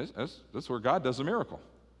 that's where God does a miracle.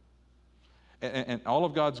 And all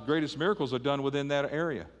of God's greatest miracles are done within that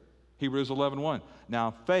area. Hebrews 11:1.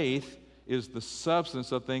 Now faith is the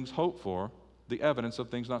substance of things hoped for, the evidence of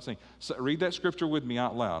things not seen. So read that scripture with me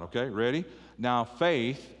out loud, okay? Ready? Now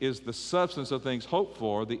faith is the substance of things hoped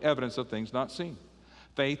for, the evidence of things not seen.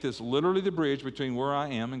 Faith is literally the bridge between where I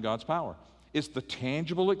am and God's power. It's the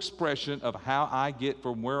tangible expression of how I get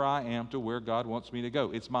from where I am to where God wants me to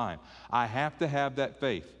go. It's mine. I have to have that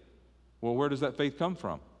faith. Well, where does that faith come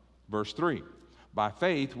from? Verse 3. By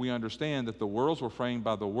faith, we understand that the worlds were framed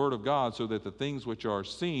by the word of God, so that the things which are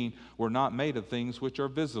seen were not made of things which are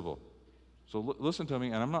visible. So listen to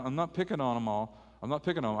me, and I'm not picking on them all. I'm not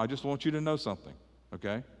picking on them. I just want you to know something,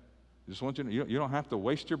 okay? I just want you to, you don't have to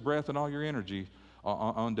waste your breath and all your energy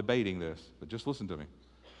on debating this, but just listen to me.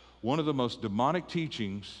 One of the most demonic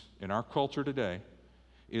teachings in our culture today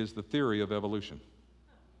is the theory of evolution.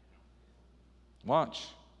 Watch.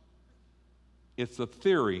 It's a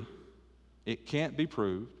theory. It can't be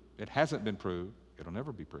proved. It hasn't been proved. It'll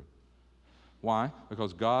never be proved. Why?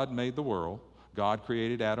 Because God made the world. God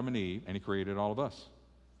created Adam and Eve, and he created all of us.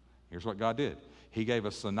 Here's what God did. He gave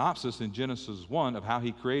a synopsis in Genesis 1 of how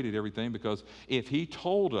he created everything, because if he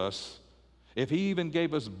told us, if he even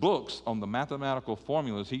gave us books on the mathematical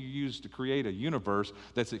formulas he used to create a universe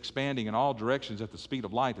that's expanding in all directions at the speed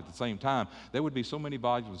of light at the same time, there would be so many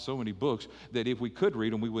volumes and so many books that if we could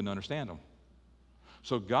read them, we wouldn't understand them.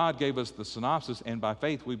 So God gave us the synopsis, and by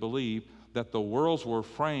faith we believe that the worlds were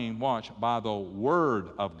framed, watch, by the Word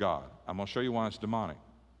of God. I'm going to show you why it's demonic.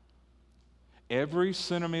 Every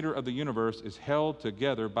centimeter of the universe is held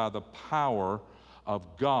together by the power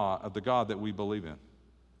of God, of the God that we believe in.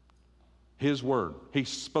 His Word. He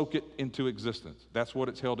spoke it into existence. That's what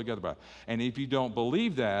it's held together by. And if you don't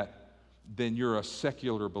believe that, then you're a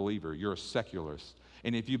secular believer. You're a secularist.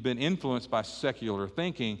 And if you've been influenced by secular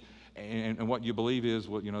thinking, and what you believe is,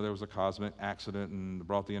 well, you know, there was a cosmic accident and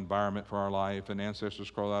brought the environment for our life, and ancestors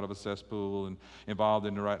crawled out of a cesspool and involved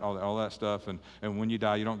in the right, all that stuff, and when you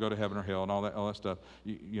die, you don't go to heaven or hell, and all that stuff.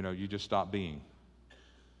 You know, you just stop being.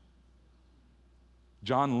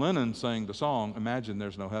 John Lennon sang the song, Imagine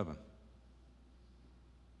There's No Heaven.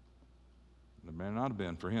 It may not have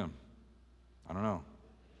been for him. I don't know.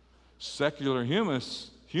 Secular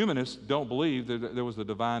humanists don't believe that there was a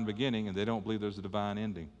divine beginning, and they don't believe there's a divine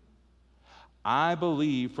ending. I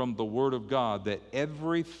believe from the Word of God that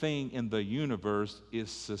everything in the universe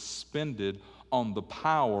is suspended on the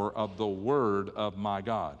power of the Word of my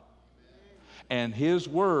God. And His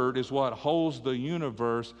Word is what holds the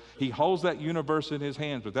universe. He holds that universe in His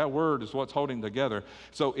hands, but that Word is what's holding together.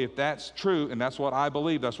 So if that's true, and that's what I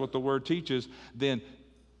believe, that's what the Word teaches, then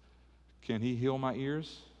can He heal my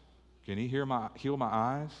ears? Can He heal my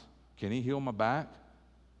eyes? Can He heal my back?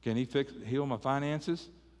 Can He heal my finances?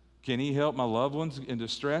 Can He help my loved ones in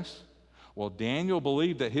distress? Well, Daniel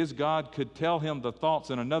believed that his God could tell him the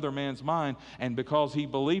thoughts in another man's mind, and because he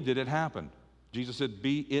believed it, it happened. Jesus said,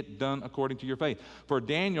 be it done according to your faith. For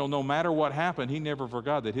Daniel, no matter what happened, he never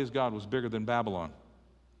forgot that his God was bigger than Babylon.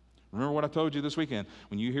 Remember what I told you this weekend?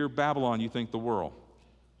 When you hear Babylon, you think the world.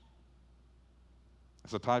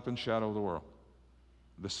 It's a type and shadow of the world,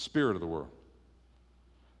 the spirit of the world.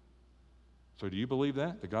 So do you believe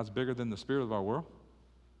that God's bigger than the spirit of our world?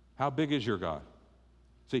 How big is your God?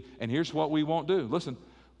 See, and here's what we won't do. Listen,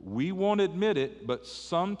 we won't admit it, but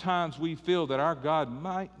sometimes we feel that our God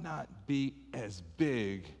might not be as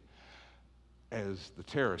big as the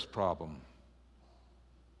terrorist problem,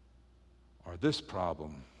 or this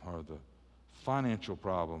problem, or the financial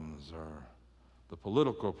problems, or the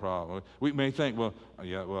political problem. We may think, well,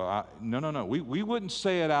 yeah, well, no. We wouldn't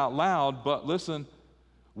say it out loud, but listen,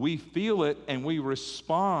 we feel it and we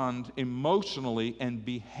respond emotionally and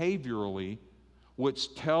behaviorally,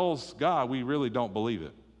 which tells God we really don't believe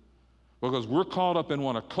it. Because we're caught up in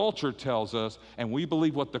what a culture tells us, and we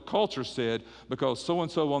believe what the culture said because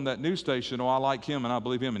so-and-so on that news station, I like him and I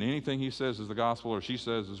believe him, and anything he says is the gospel or she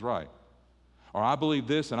says is right. Or I believe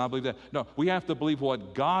this and I believe that. No, we have to believe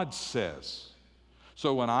what God says.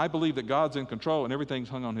 So when I believe that God's in control and everything's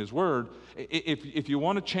hung on His Word, if you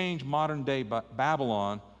want to change modern-day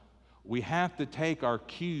Babylon, we have to take our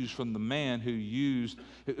cues from the man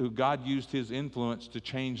who God used his influence to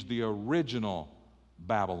change the original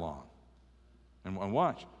Babylon. And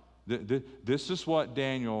watch. This is what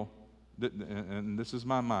Daniel, and this is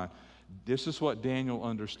my mind, this is what Daniel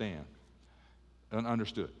understood.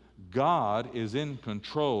 God is in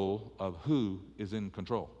control of who is in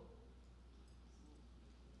control.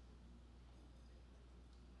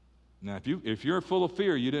 Now, if you're full of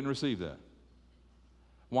fear, you didn't receive that.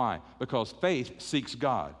 Why? Because faith seeks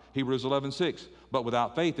God. Hebrews 11:6. But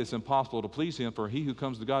without faith, it's impossible to please him, for he who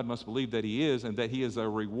comes to God must believe that he is, and that he is a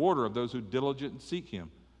rewarder of those who diligently seek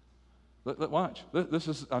him. Watch.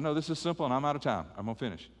 I know this is simple, and I'm out of time. I'm going to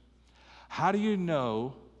finish. How do you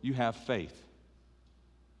know you have faith?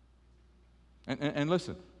 And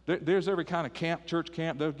listen, there's every kind of camp, church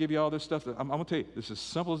camp, they'll give you all this stuff. I'm going to tell you, this is as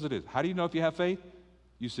simple as it is. How do you know if you have faith?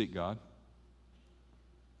 You seek God.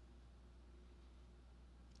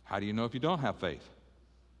 How do you know if you don't have faith?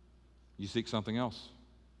 You seek something else.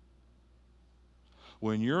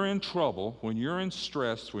 When you're in trouble, when you're in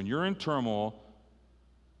stress, when you're in turmoil,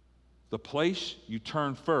 the place you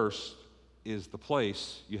turn first is the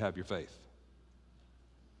place you have your faith.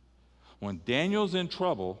 When Daniel's in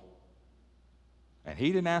trouble, and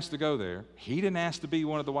he didn't ask to go there, he didn't ask to be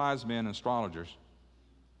one of the wise men and astrologers,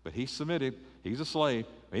 but he submitted, he's a slave.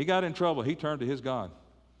 When he got in trouble, he turned to his God.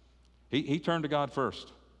 He turned to God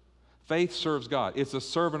first. Faith serves God. It's a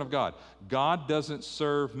servant of God. God doesn't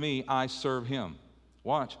serve me, I serve him.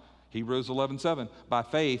 Watch. Hebrews 11:7. By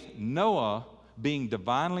faith, Noah, being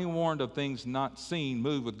divinely warned of things not seen,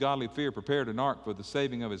 moved with godly fear, prepared an ark for the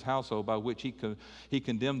saving of his household, by which he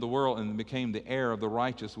condemned the world and became the heir of the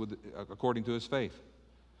righteous according to his faith.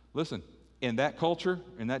 Listen, in that culture,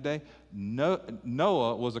 in that day,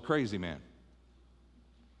 Noah was a crazy man.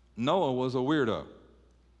 Noah was a weirdo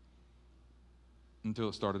until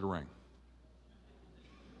it started to rain.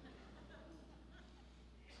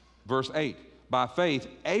 Verse 8, by faith,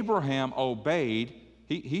 Abraham obeyed.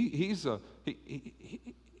 He's in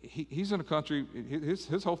a country,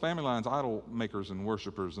 his whole family line's idol makers and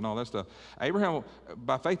worshipers and all that stuff.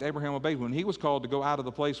 By faith, Abraham obeyed when he was called to go out of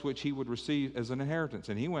the place which he would receive as an inheritance.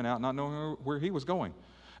 And he went out not knowing where he was going.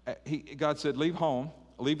 God said, leave home,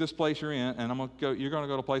 leave this place you're in, and you're going to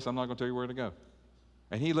go to a place I'm not going to tell you where to go.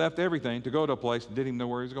 And he left everything to go to a place and didn't even know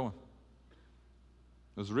where he was going.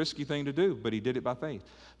 It was a risky thing to do, but he did it by faith.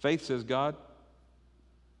 Faith says, God,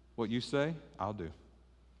 what you say, I'll do.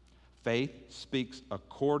 Faith speaks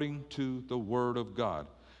according to the Word of God.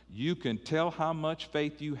 You can tell how much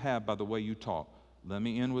faith you have by the way you talk. Let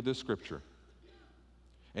me end with this scripture.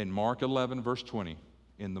 In Mark 11, verse 20,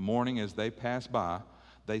 in the morning as they passed by,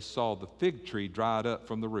 they saw the fig tree dried up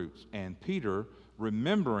from the roots. And Peter,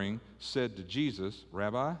 remembering, said to Jesus,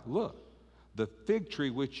 Rabbi, look, the fig tree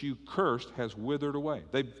which you cursed has withered away.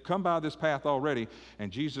 They've come by this path already,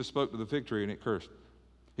 and Jesus spoke to the fig tree, and it cursed.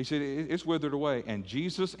 He said, it's withered away. And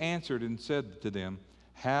Jesus answered and said to them,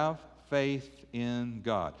 have faith in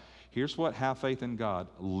God. Here's what have faith in God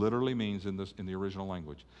literally means in the original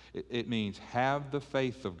language. It means have the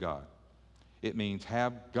faith of God. It means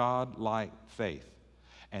have God-like faith.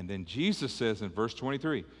 And then Jesus says in verse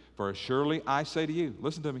 23, for surely I say to you,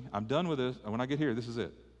 listen to me, I'm done with this, and when I get here, this is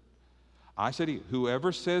it. I say to you,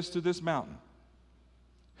 whoever says to this mountain,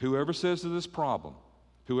 whoever says to this problem,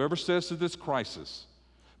 whoever says to this crisis,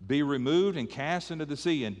 be removed and cast into the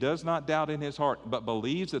sea, and does not doubt in his heart, but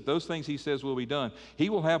believes that those things he says will be done, he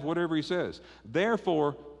will have whatever he says.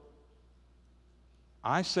 Therefore,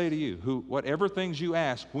 I say to you, whatever things you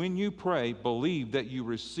ask, when you pray, believe that you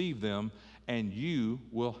receive them, and you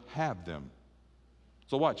will have them.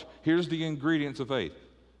 So watch. Here's the ingredients of faith.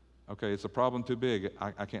 Okay, it's a problem too big.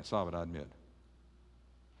 I can't solve it, I admit.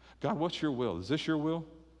 God, what's your will? Is this your will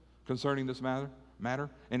concerning this matter?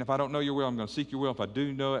 And if I don't know your will, I'm going to seek your will. If I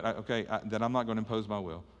do know it, then I'm not going to impose my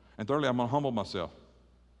will. And thirdly, I'm going to humble myself.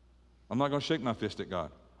 I'm not going to shake my fist at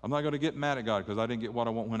God. I'm not going to get mad at God because I didn't get what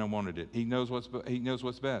I want when I wanted it. He knows what's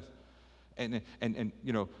best. And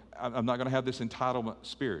you know, I'm not going to have this entitlement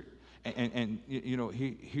spirit. And you know,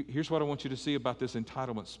 here's what I want you to see about this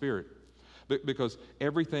entitlement spirit. Because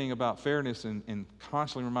everything about fairness and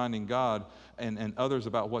constantly reminding God and others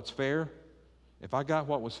about what's fair, if I got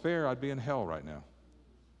what was fair, I'd be in hell right now.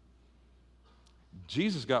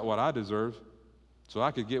 Jesus got what I deserve, so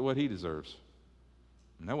I could get what he deserves.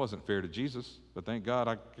 And that wasn't fair to Jesus, but thank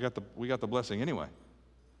God we got the blessing anyway.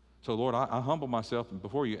 So Lord, I humble myself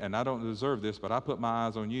before you, and I don't deserve this, but I put my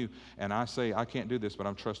eyes on you, and I say, I can't do this, but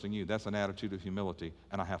I'm trusting you. That's an attitude of humility,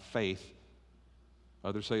 and I have faith.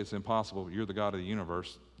 Others say it's impossible, but you're the God of the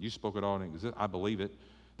universe. You spoke it all and it exists. I believe it.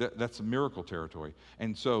 That's a miracle territory.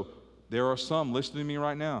 And so there are some listening to me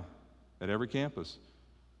right now at every campus,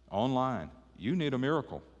 online. You need a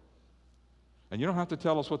miracle. And you don't have to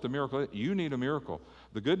tell us what the miracle is. You need a miracle.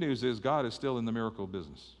 The good news is God is still in the miracle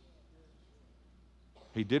business.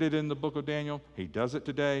 He did it in the book of Daniel. He does it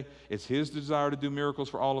today. It's his desire to do miracles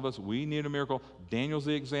for all of us. We need a miracle. Daniel's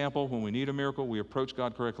the example. When we need a miracle, we approach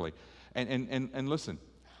God correctly. And listen,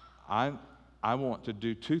 I want to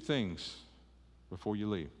do two things before you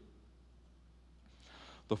leave.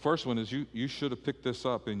 The first one is you should have picked this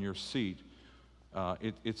up in your seat.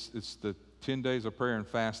 It's the 10 days of prayer and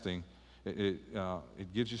fasting.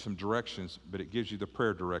 It gives you some directions, but it gives you the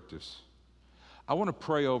prayer directives. I want to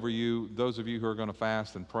pray over you, those of you who are going to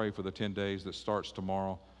fast and pray for the 10 days that starts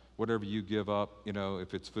tomorrow. Whatever you give up,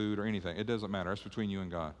 if it's food or anything, it doesn't matter. That's between you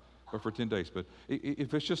and God. But for 10 days. But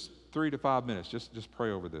if it's just 3 to 5 minutes, just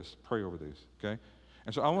pray over this. Pray over these, okay?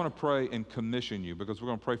 And so I want to pray and commission you, because we're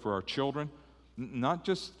going to pray for our children, not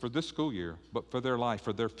just for this school year, but for their life,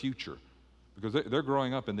 for their future, because they're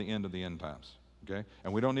growing up in the end of the end times. Okay?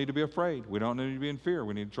 And we don't need to be afraid. We don't need to be in fear.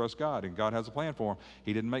 We need to trust God, and God has a plan for them.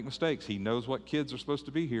 He didn't make mistakes. He knows what kids are supposed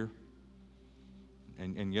to be here.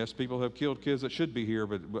 And yes, people have killed kids that should be here,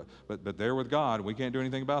 but they're with God. We can't do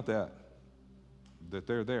anything about that. That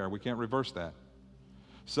they're there. We can't reverse that.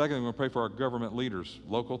 Secondly, we're going to pray for our government leaders,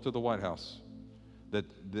 local to the White House. That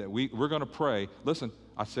we're going to pray. Listen,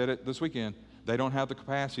 I said it this weekend. They don't have the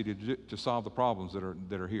capacity to solve the problems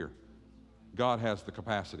that are here. God has the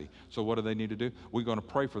capacity. So what do they need to do? We're going to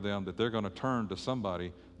pray for them that they're going to turn to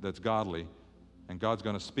somebody that's godly, and God's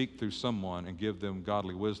going to speak through someone and give them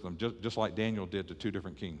godly wisdom, just like Daniel did to 2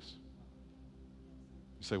 different kings.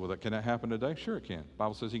 You say, well, can that happen today? Sure it can. The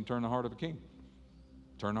Bible says he can turn the heart of a king,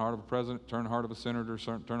 turn the heart of a president, turn the heart of a senator,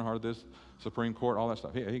 turn the heart of this Supreme Court, all that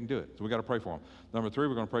stuff. He can do it. So we got to pray for him. Number 3,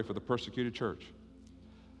 we're going to pray for the persecuted church.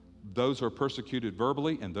 Those who are persecuted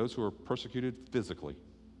verbally and those who are persecuted physically.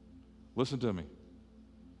 Listen to me.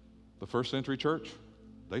 The first century church,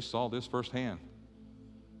 they saw this firsthand.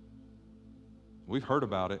 We've heard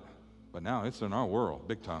about it, but now it's in our world,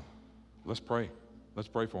 big time. Let's pray. Let's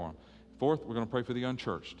pray for them. Fourth, we're going to pray for the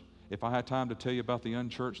unchurched. If I had time to tell you about the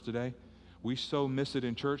unchurched today, we so miss it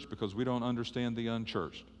in church because we don't understand the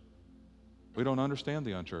unchurched. We don't understand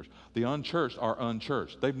the unchurched. The unchurched are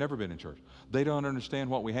unchurched. They've never been in church. They don't understand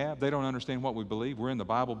what we have. They don't understand what we believe. We're in the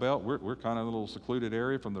Bible Belt. We're kind of a little secluded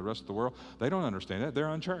area from the rest of the world. They don't understand that. They're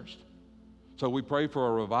unchurched. So we pray for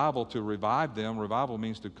a revival to revive them. Revival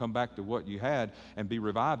means to come back to what you had and be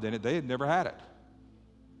revived in it. They had never had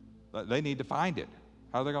it. They need to find it.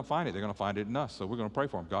 How are they going to find it? They're going to find it in us. So we're going to pray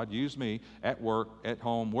for them. God, use me at work, at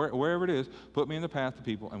home, wherever it is. Put me in the path to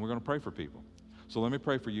people, and we're going to pray for people. So let me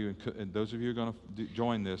pray for you, and those of you who are going to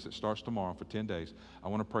join this, it starts tomorrow for 10 days. I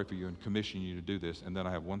want to pray for you and commission you to do this, and then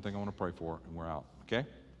I have one thing I want to pray for, and we're out, okay?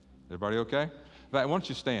 Everybody okay? In fact, why don't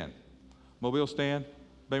you stand? Mobile, stand.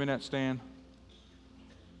 Baby Nat, stand.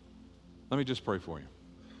 Let me just pray for you.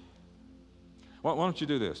 Why don't you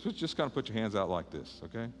do this? Just kind of put your hands out like this,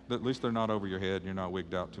 okay? At least they're not over your head and you're not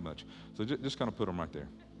wigged out too much. So just kind of put them right there.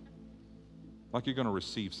 Like you're going to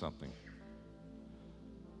receive something.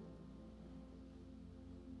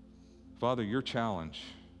 Father, your challenge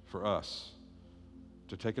for us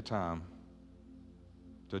to take a time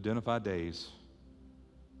to identify days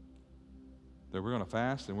that we're going to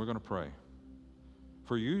fast and we're going to pray.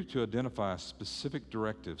 For you to identify specific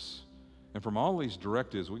directives. And from all these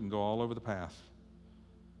directives, we can go all over the path.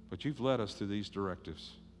 But you've led us through these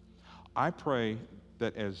directives. I pray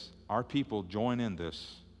that as our people join in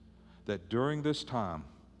this, that during this time,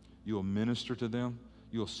 you'll minister to them,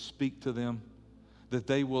 you'll speak to them, that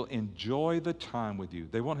they will enjoy the time with you.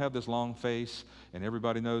 They won't have this long face and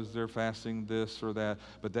everybody knows they're fasting this or that,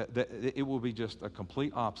 but that it will be just a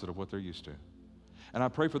complete opposite of what they're used to. And I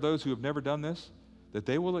pray for those who have never done this, that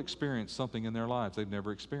they will experience something in their lives they've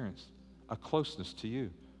never experienced, a closeness to you,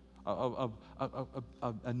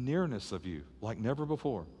 a nearness of you like never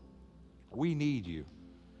before. We need you,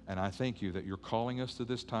 and I thank you that you're calling us to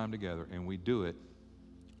this time together, and we do it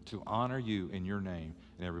to honor you in your name.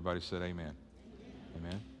 And everybody said amen.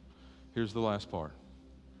 Amen. Here's the last part.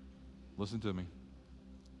 Listen to me.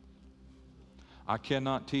 I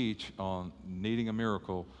cannot teach on needing a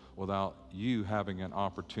miracle without you having an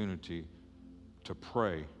opportunity to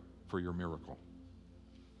pray for your miracle.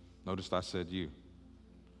 Notice I said you.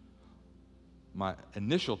 My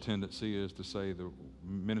initial tendency is to say the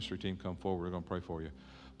ministry team come forward, we're going to pray for you.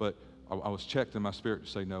 But I was checked in my spirit to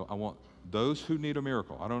say, no, I want those who need a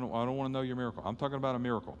miracle. I don't want to know your miracle. I'm talking about a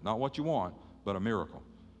miracle, not what you want, but a miracle.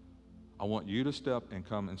 I want you to step and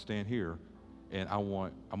come and stand here, and I'm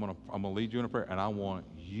going to lead you in a prayer, and I want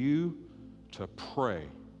you to pray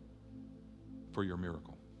for your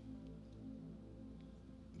miracle.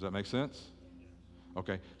 Does that make sense?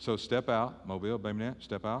 Okay, so step out. Mobile, Bay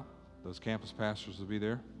step out. Those campus pastors will be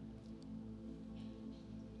there.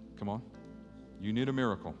 Come on. You need a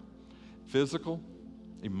miracle. Physical,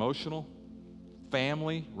 emotional,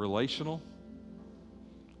 family, relational,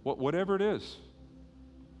 whatever it is.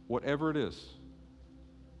 Whatever it is.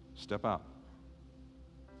 Step out.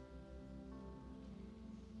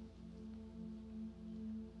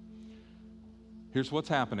 Here's what's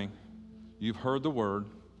happening. You've heard the word.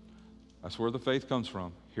 That's where the faith comes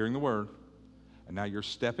from, hearing the word. And now you're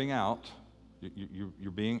stepping out.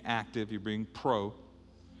 You're being active. You're being pro.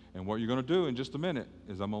 And what you're going to do in just a minute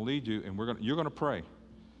is I'm going to lead you, and you're going to pray.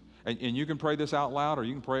 And you can pray this out loud, or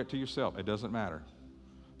you can pray it to yourself. It doesn't matter.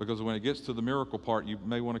 Because when it gets to the miracle part, you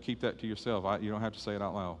may want to keep that to yourself. You don't have to say it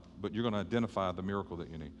out loud. But you're going to identify the miracle that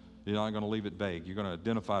you need. You're not going to leave it vague. You're going to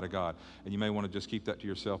identify to God. And you may want to just keep that to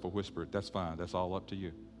yourself or whisper it. That's fine. That's all up to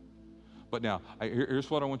you. But now, here's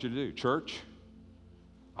what I want you to do. Church,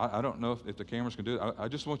 I don't know if the cameras can do it. I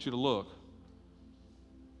just want you to look.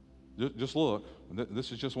 Just look.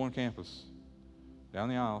 This is just one campus. Down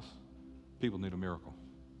the aisles, people need a miracle.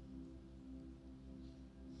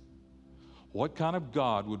 What kind of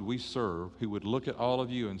God would we serve who would look at all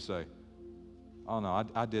of you and say, oh no,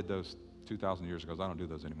 I did those 2,000 years ago. I don't do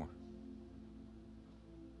those anymore.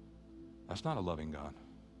 That's not a loving God.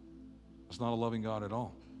 That's not a loving God at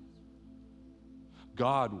all.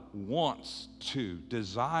 God wants to,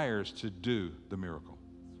 desires to do the miracle.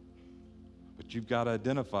 But you've got to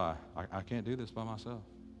identify, I can't do this by myself.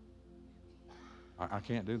 I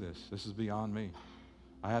can't do this. This is beyond me.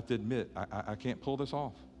 I have to admit, I can't pull this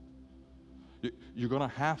off. You're going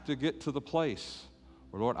to have to get to the place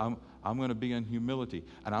where, Lord, I'm going to be in humility,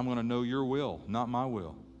 and I'm going to know your will, not my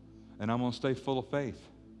will. And I'm going to stay full of faith.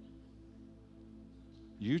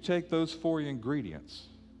 You take those 4 ingredients,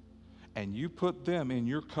 and you put them in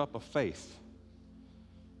your cup of faith.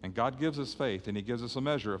 And God gives us faith, and he gives us a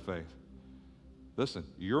measure of faith. Listen,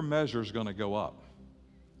 your measure is going to go up.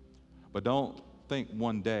 But don't think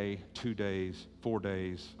 1 day, 2 days, 4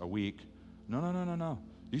 days, a week. No.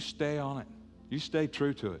 You stay on it. You stay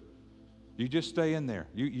true to it. You just stay in there.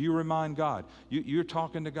 You remind God. You're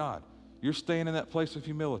talking to God. You're staying in that place of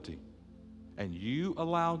humility. And you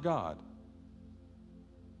allow God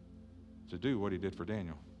to do what he did for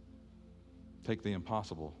Daniel. Take the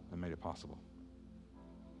impossible and made it possible.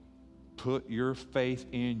 Put your faith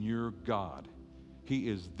in your God. He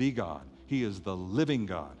is the God. He is the living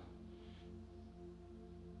God.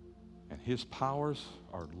 And his powers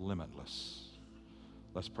are limitless.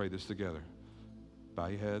 Let's pray this together. Bow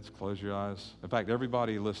your heads, close your eyes. In fact,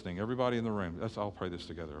 everybody listening, everybody in the room, let's all pray this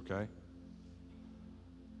together, okay?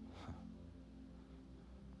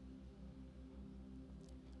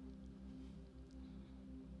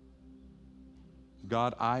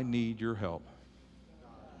 God, I need your help.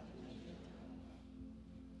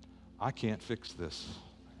 I can't fix this.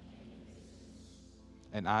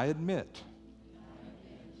 And I admit,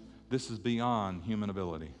 this is beyond human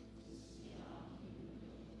ability.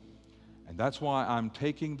 And that's why I'm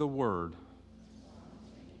taking the word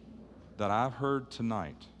that I've heard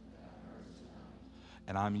tonight,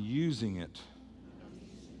 and I'm using it,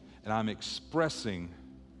 and I'm expressing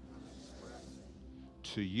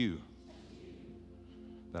to you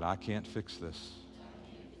that I can't fix this.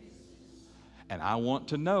 And I want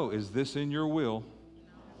to know, is this in your will?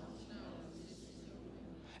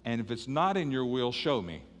 And if it's not in your will, show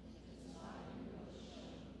me.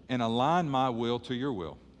 And align my will to your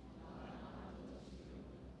will.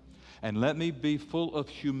 And let me be full of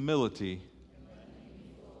humility,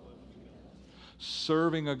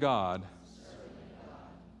 serving a God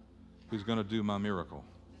who's going to do my miracle.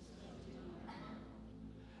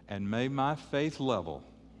 And may my faith level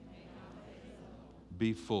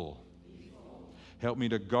be full. Help me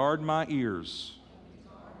to guard my ears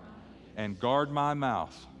and guard my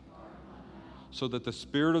mouth so that the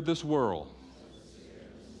spirit of this world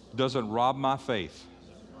doesn't rob my faith,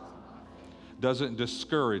 doesn't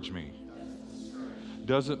discourage me,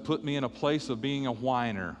 doesn't put me in a place of being a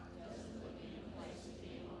whiner.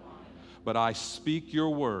 But I speak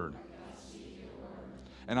your word,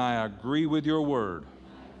 and I agree with your word,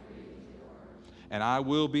 and I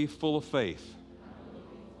will be full of faith,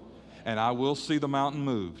 and I will see the mountain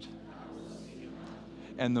moved,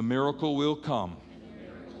 and the miracle will come.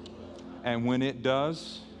 And when it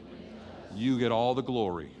does, you get all the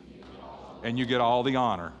glory, and you get all the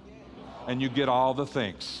honor, and you get all the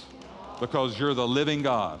thanks, because you're the living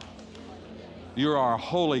God. You're our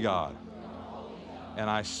holy God. And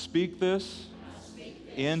I speak this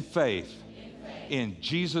in faith, in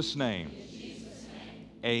Jesus' name.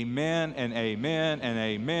 Amen and amen and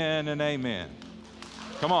amen and amen.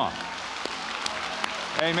 Come on.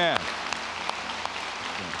 Amen.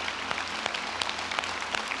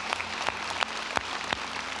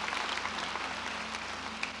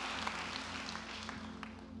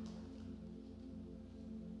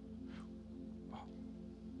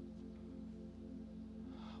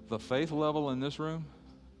 The faith level in this room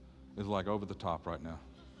is like over the top right now.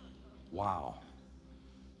 Wow.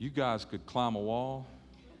 You guys could climb a wall.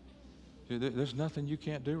 There's nothing you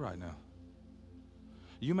can't do right now.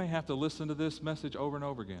 You may have to listen to this message over and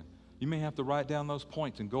over again. You may have to write down those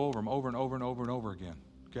points and go over them over and over and over and over again,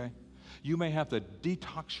 okay? You may have to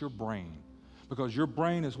detox your brain because your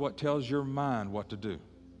brain is what tells your mind what to do.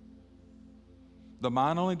 The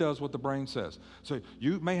mind only does what the brain says. So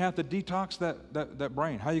you may have to detox that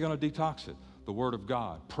brain. How are you going to detox it? The Word of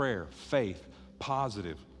God, prayer, faith,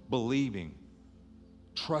 positive, believing,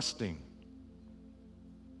 trusting.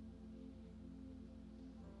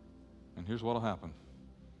 And here's what will happen.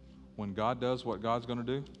 When God does what God's going to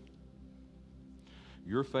do,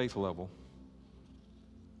 your faith level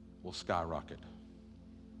will skyrocket.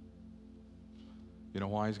 You know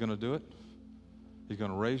why He's going to do it? He's going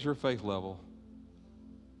to raise your faith level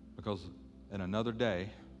because in another day,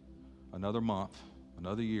 another month,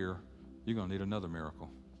 another year, you're going to need another miracle.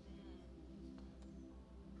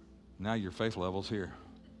 Now your faith level's here.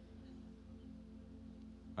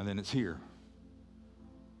 And then it's here.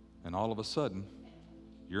 And all of a sudden,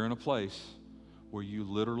 you're in a place where you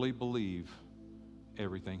literally believe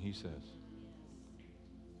everything He says.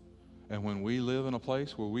 And when we live in a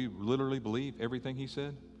place where we literally believe everything He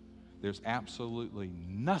said, there's absolutely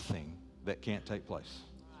nothing that can't take place.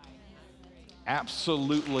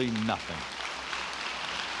 Absolutely nothing.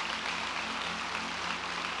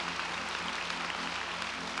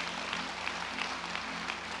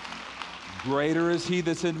 Greater is He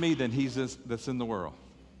that's in me than he that's in the world.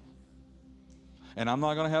 And I'm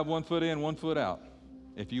not going to have one foot in, one foot out.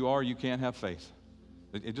 If you are, you can't have faith.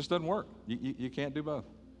 It just doesn't work. You can't do both.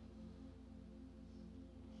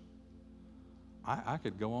 I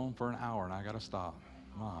could go on for an hour and I got to stop.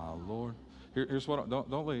 My Lord. Here's what,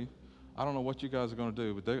 don't leave. I don't know what you guys are going to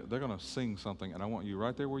do, but they're going to sing something, and I want you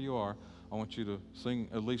right there where you are, I want you to sing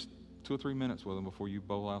at least 2 or 3 minutes with them before you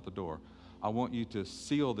bowl out the door. I want you to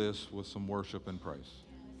seal this with some worship and praise.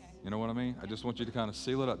 You know what I mean? I just want you to kind of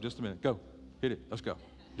seal it up. Just a minute. Go. Hit it. Let's go.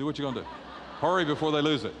 Do what you're going to do. Hurry before they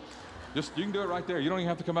lose it. You can do it right there. You don't even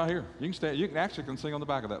have to come out here. You can stay. You can actually sing on the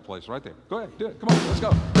back of that place right there. Go ahead. Do it. Come on. Let's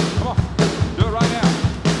go. Come on. Do it right now.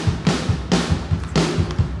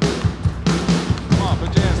 Come on.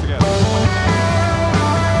 Put your hands together.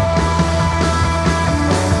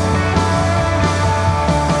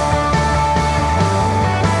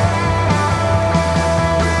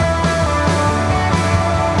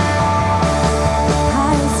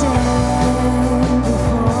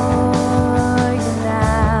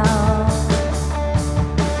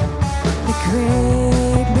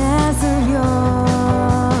 Greatness of your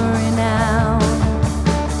renown.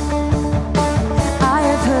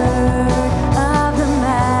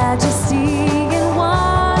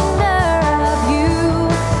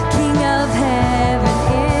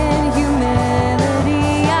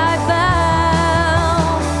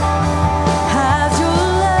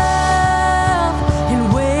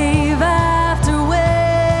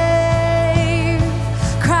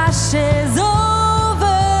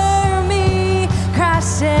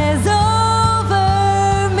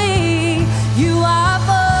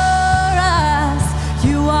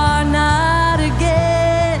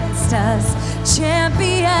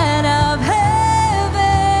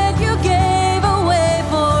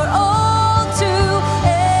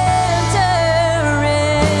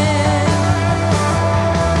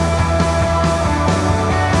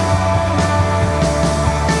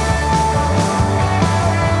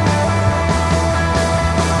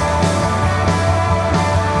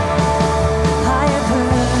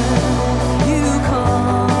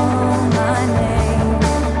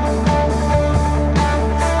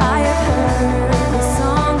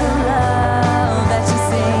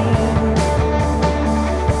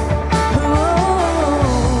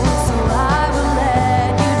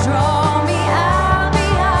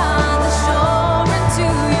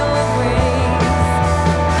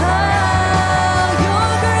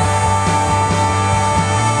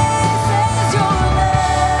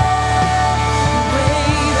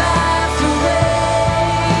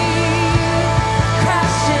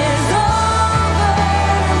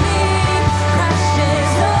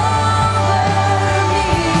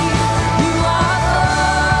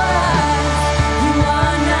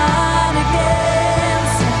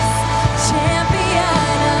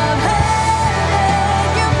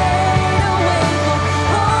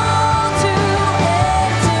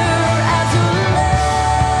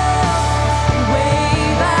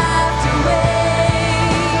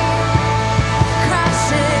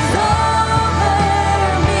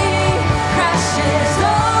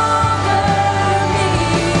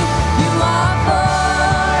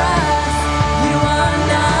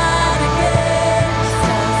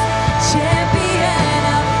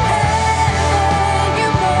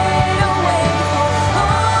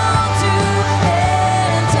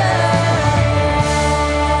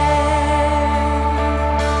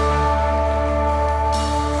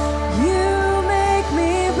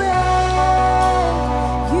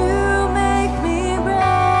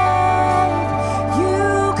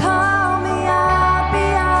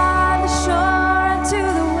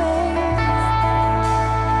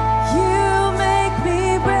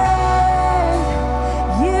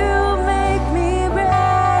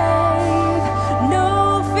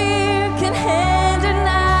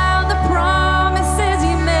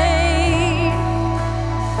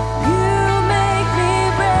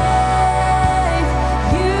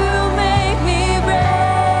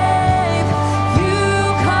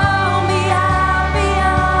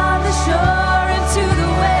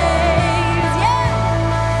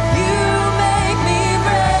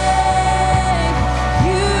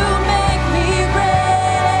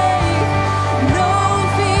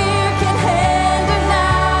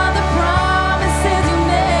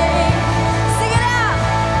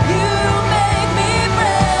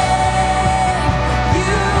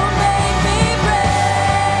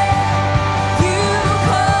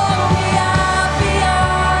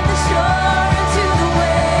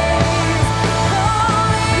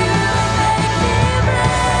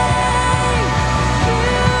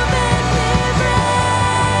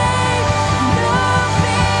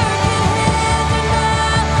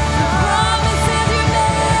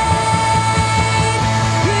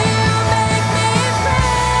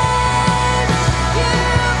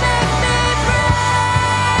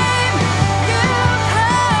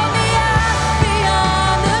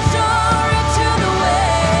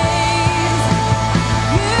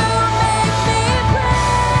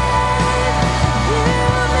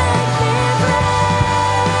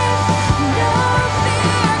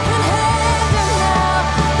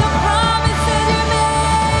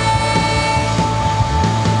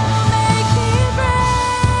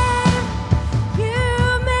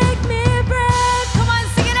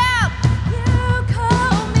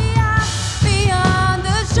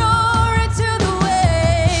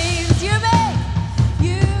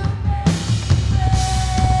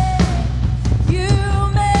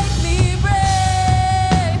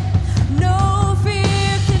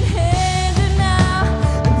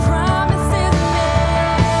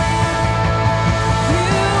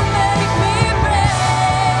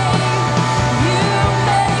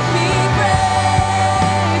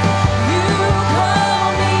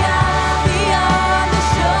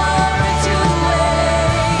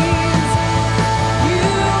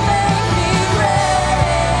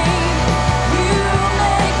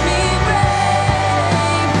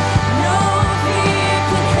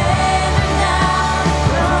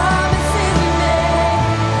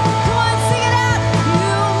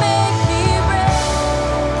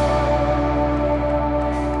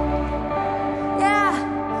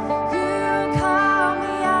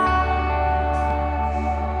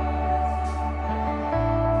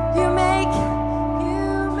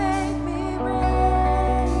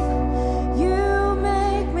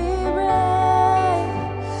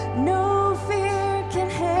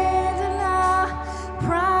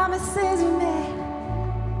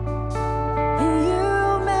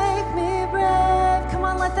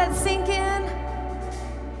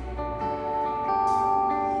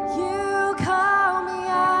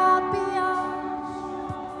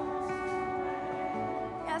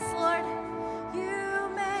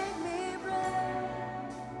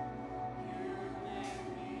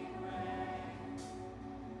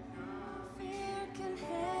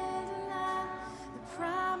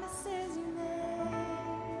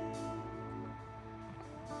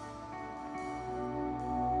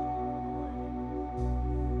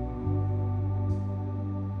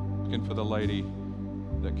 looking for the lady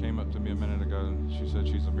that came up to me a minute ago, and she said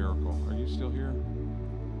she's a miracle. Are you still here?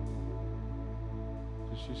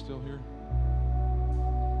 Is she still here?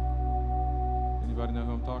 Anybody know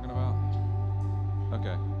who I'm talking about?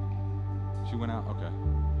 Okay. She went out? Okay.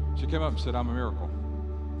 She came up and said, I'm a miracle.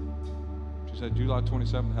 She said, July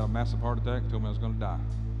 27th, I had a massive heart attack, told me I was going to die.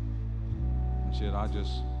 And she said, I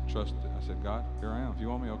just trusted. I said, God, here I am. If you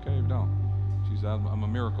want me, okay. If you don't. She said, I'm a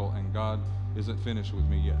miracle, and God isn't finished with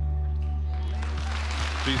me yet.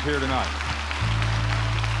 She's here tonight.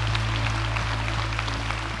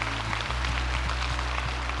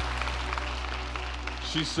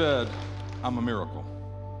 She said, I'm a miracle.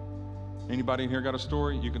 Anybody in here got a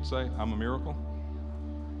story you can say, I'm a miracle?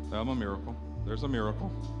 I'm a miracle. There's a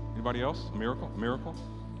miracle. Anybody else? A miracle? A miracle?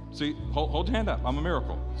 See, hold your hand up. I'm a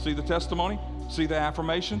miracle. See the testimony? See the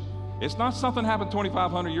affirmation? It's not something happened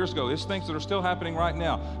 2,500 years ago. It's things that are still happening right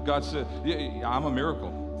now. God said, yeah, I'm a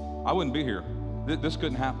miracle. I wouldn't be here. This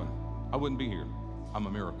couldn't happen. I wouldn't be here. I'm a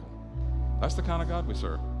miracle. That's the kind of God we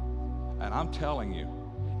serve. And I'm telling you,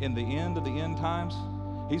 in the end of the end times,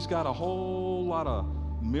 He's got a whole lot of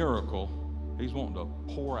miracle He's wanting to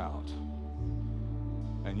pour out.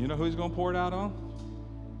 And you know who He's going to pour it out on?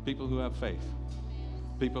 People who have faith.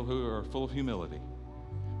 People who are full of humility.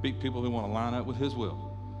 People who want to line up with His will.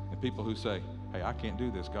 And people who say, hey, I can't do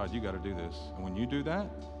this. God, you got to do this. And when you do that,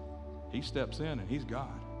 He steps in and He's God.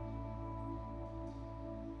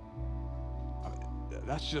 I mean,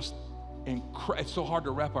 that's just incredible. It's so hard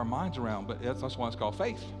to wrap our minds around, but that's why it's called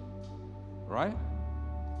faith. Right?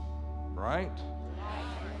 Right?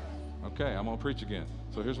 Okay, I'm going to preach again.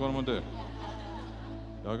 So here's what I'm going to do.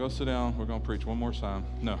 Y'all go sit down. We're going to preach one more time.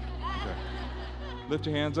 No. Okay. Lift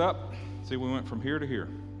your hands up. See, we went from here to here.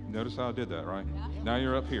 Notice how I did that, right? Yeah. Now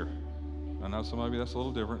you're up here. I know some of you that's a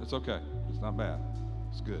little different. It's okay. It's not bad.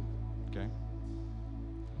 It's good. Okay?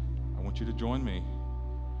 I want you to join me,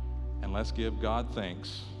 and let's give God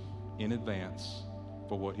thanks in advance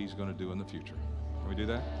for what He's going to do in the future. Can we do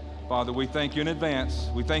that? Father, we thank you in advance.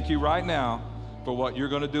 We thank you right now for what you're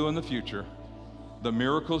going to do in the future, the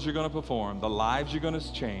miracles you're going to perform, the lives you're going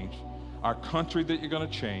to change, our country that you're going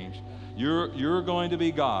to change. You're going to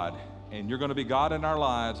be God, and you're going to be God in our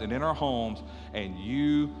lives and in our homes, and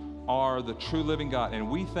you are the true living God. And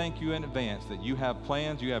we thank you in advance that you have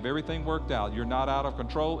plans, you have everything worked out. You're not out of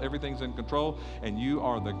control, everything's in control, and you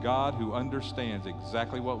are the God who understands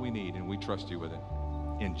exactly what we need, and we trust you with it.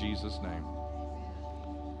 In Jesus' name.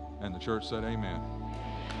 And the church said amen.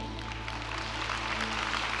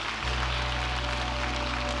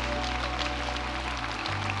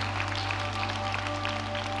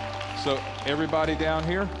 So everybody down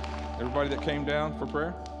here, everybody that came down for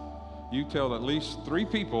prayer, you tell at least 3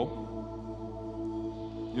 people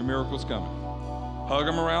your miracle's coming. Hug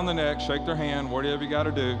them around the neck, shake their hand, whatever you got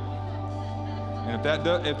to do. And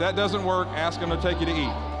if that doesn't work, ask them to take you to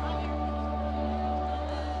eat.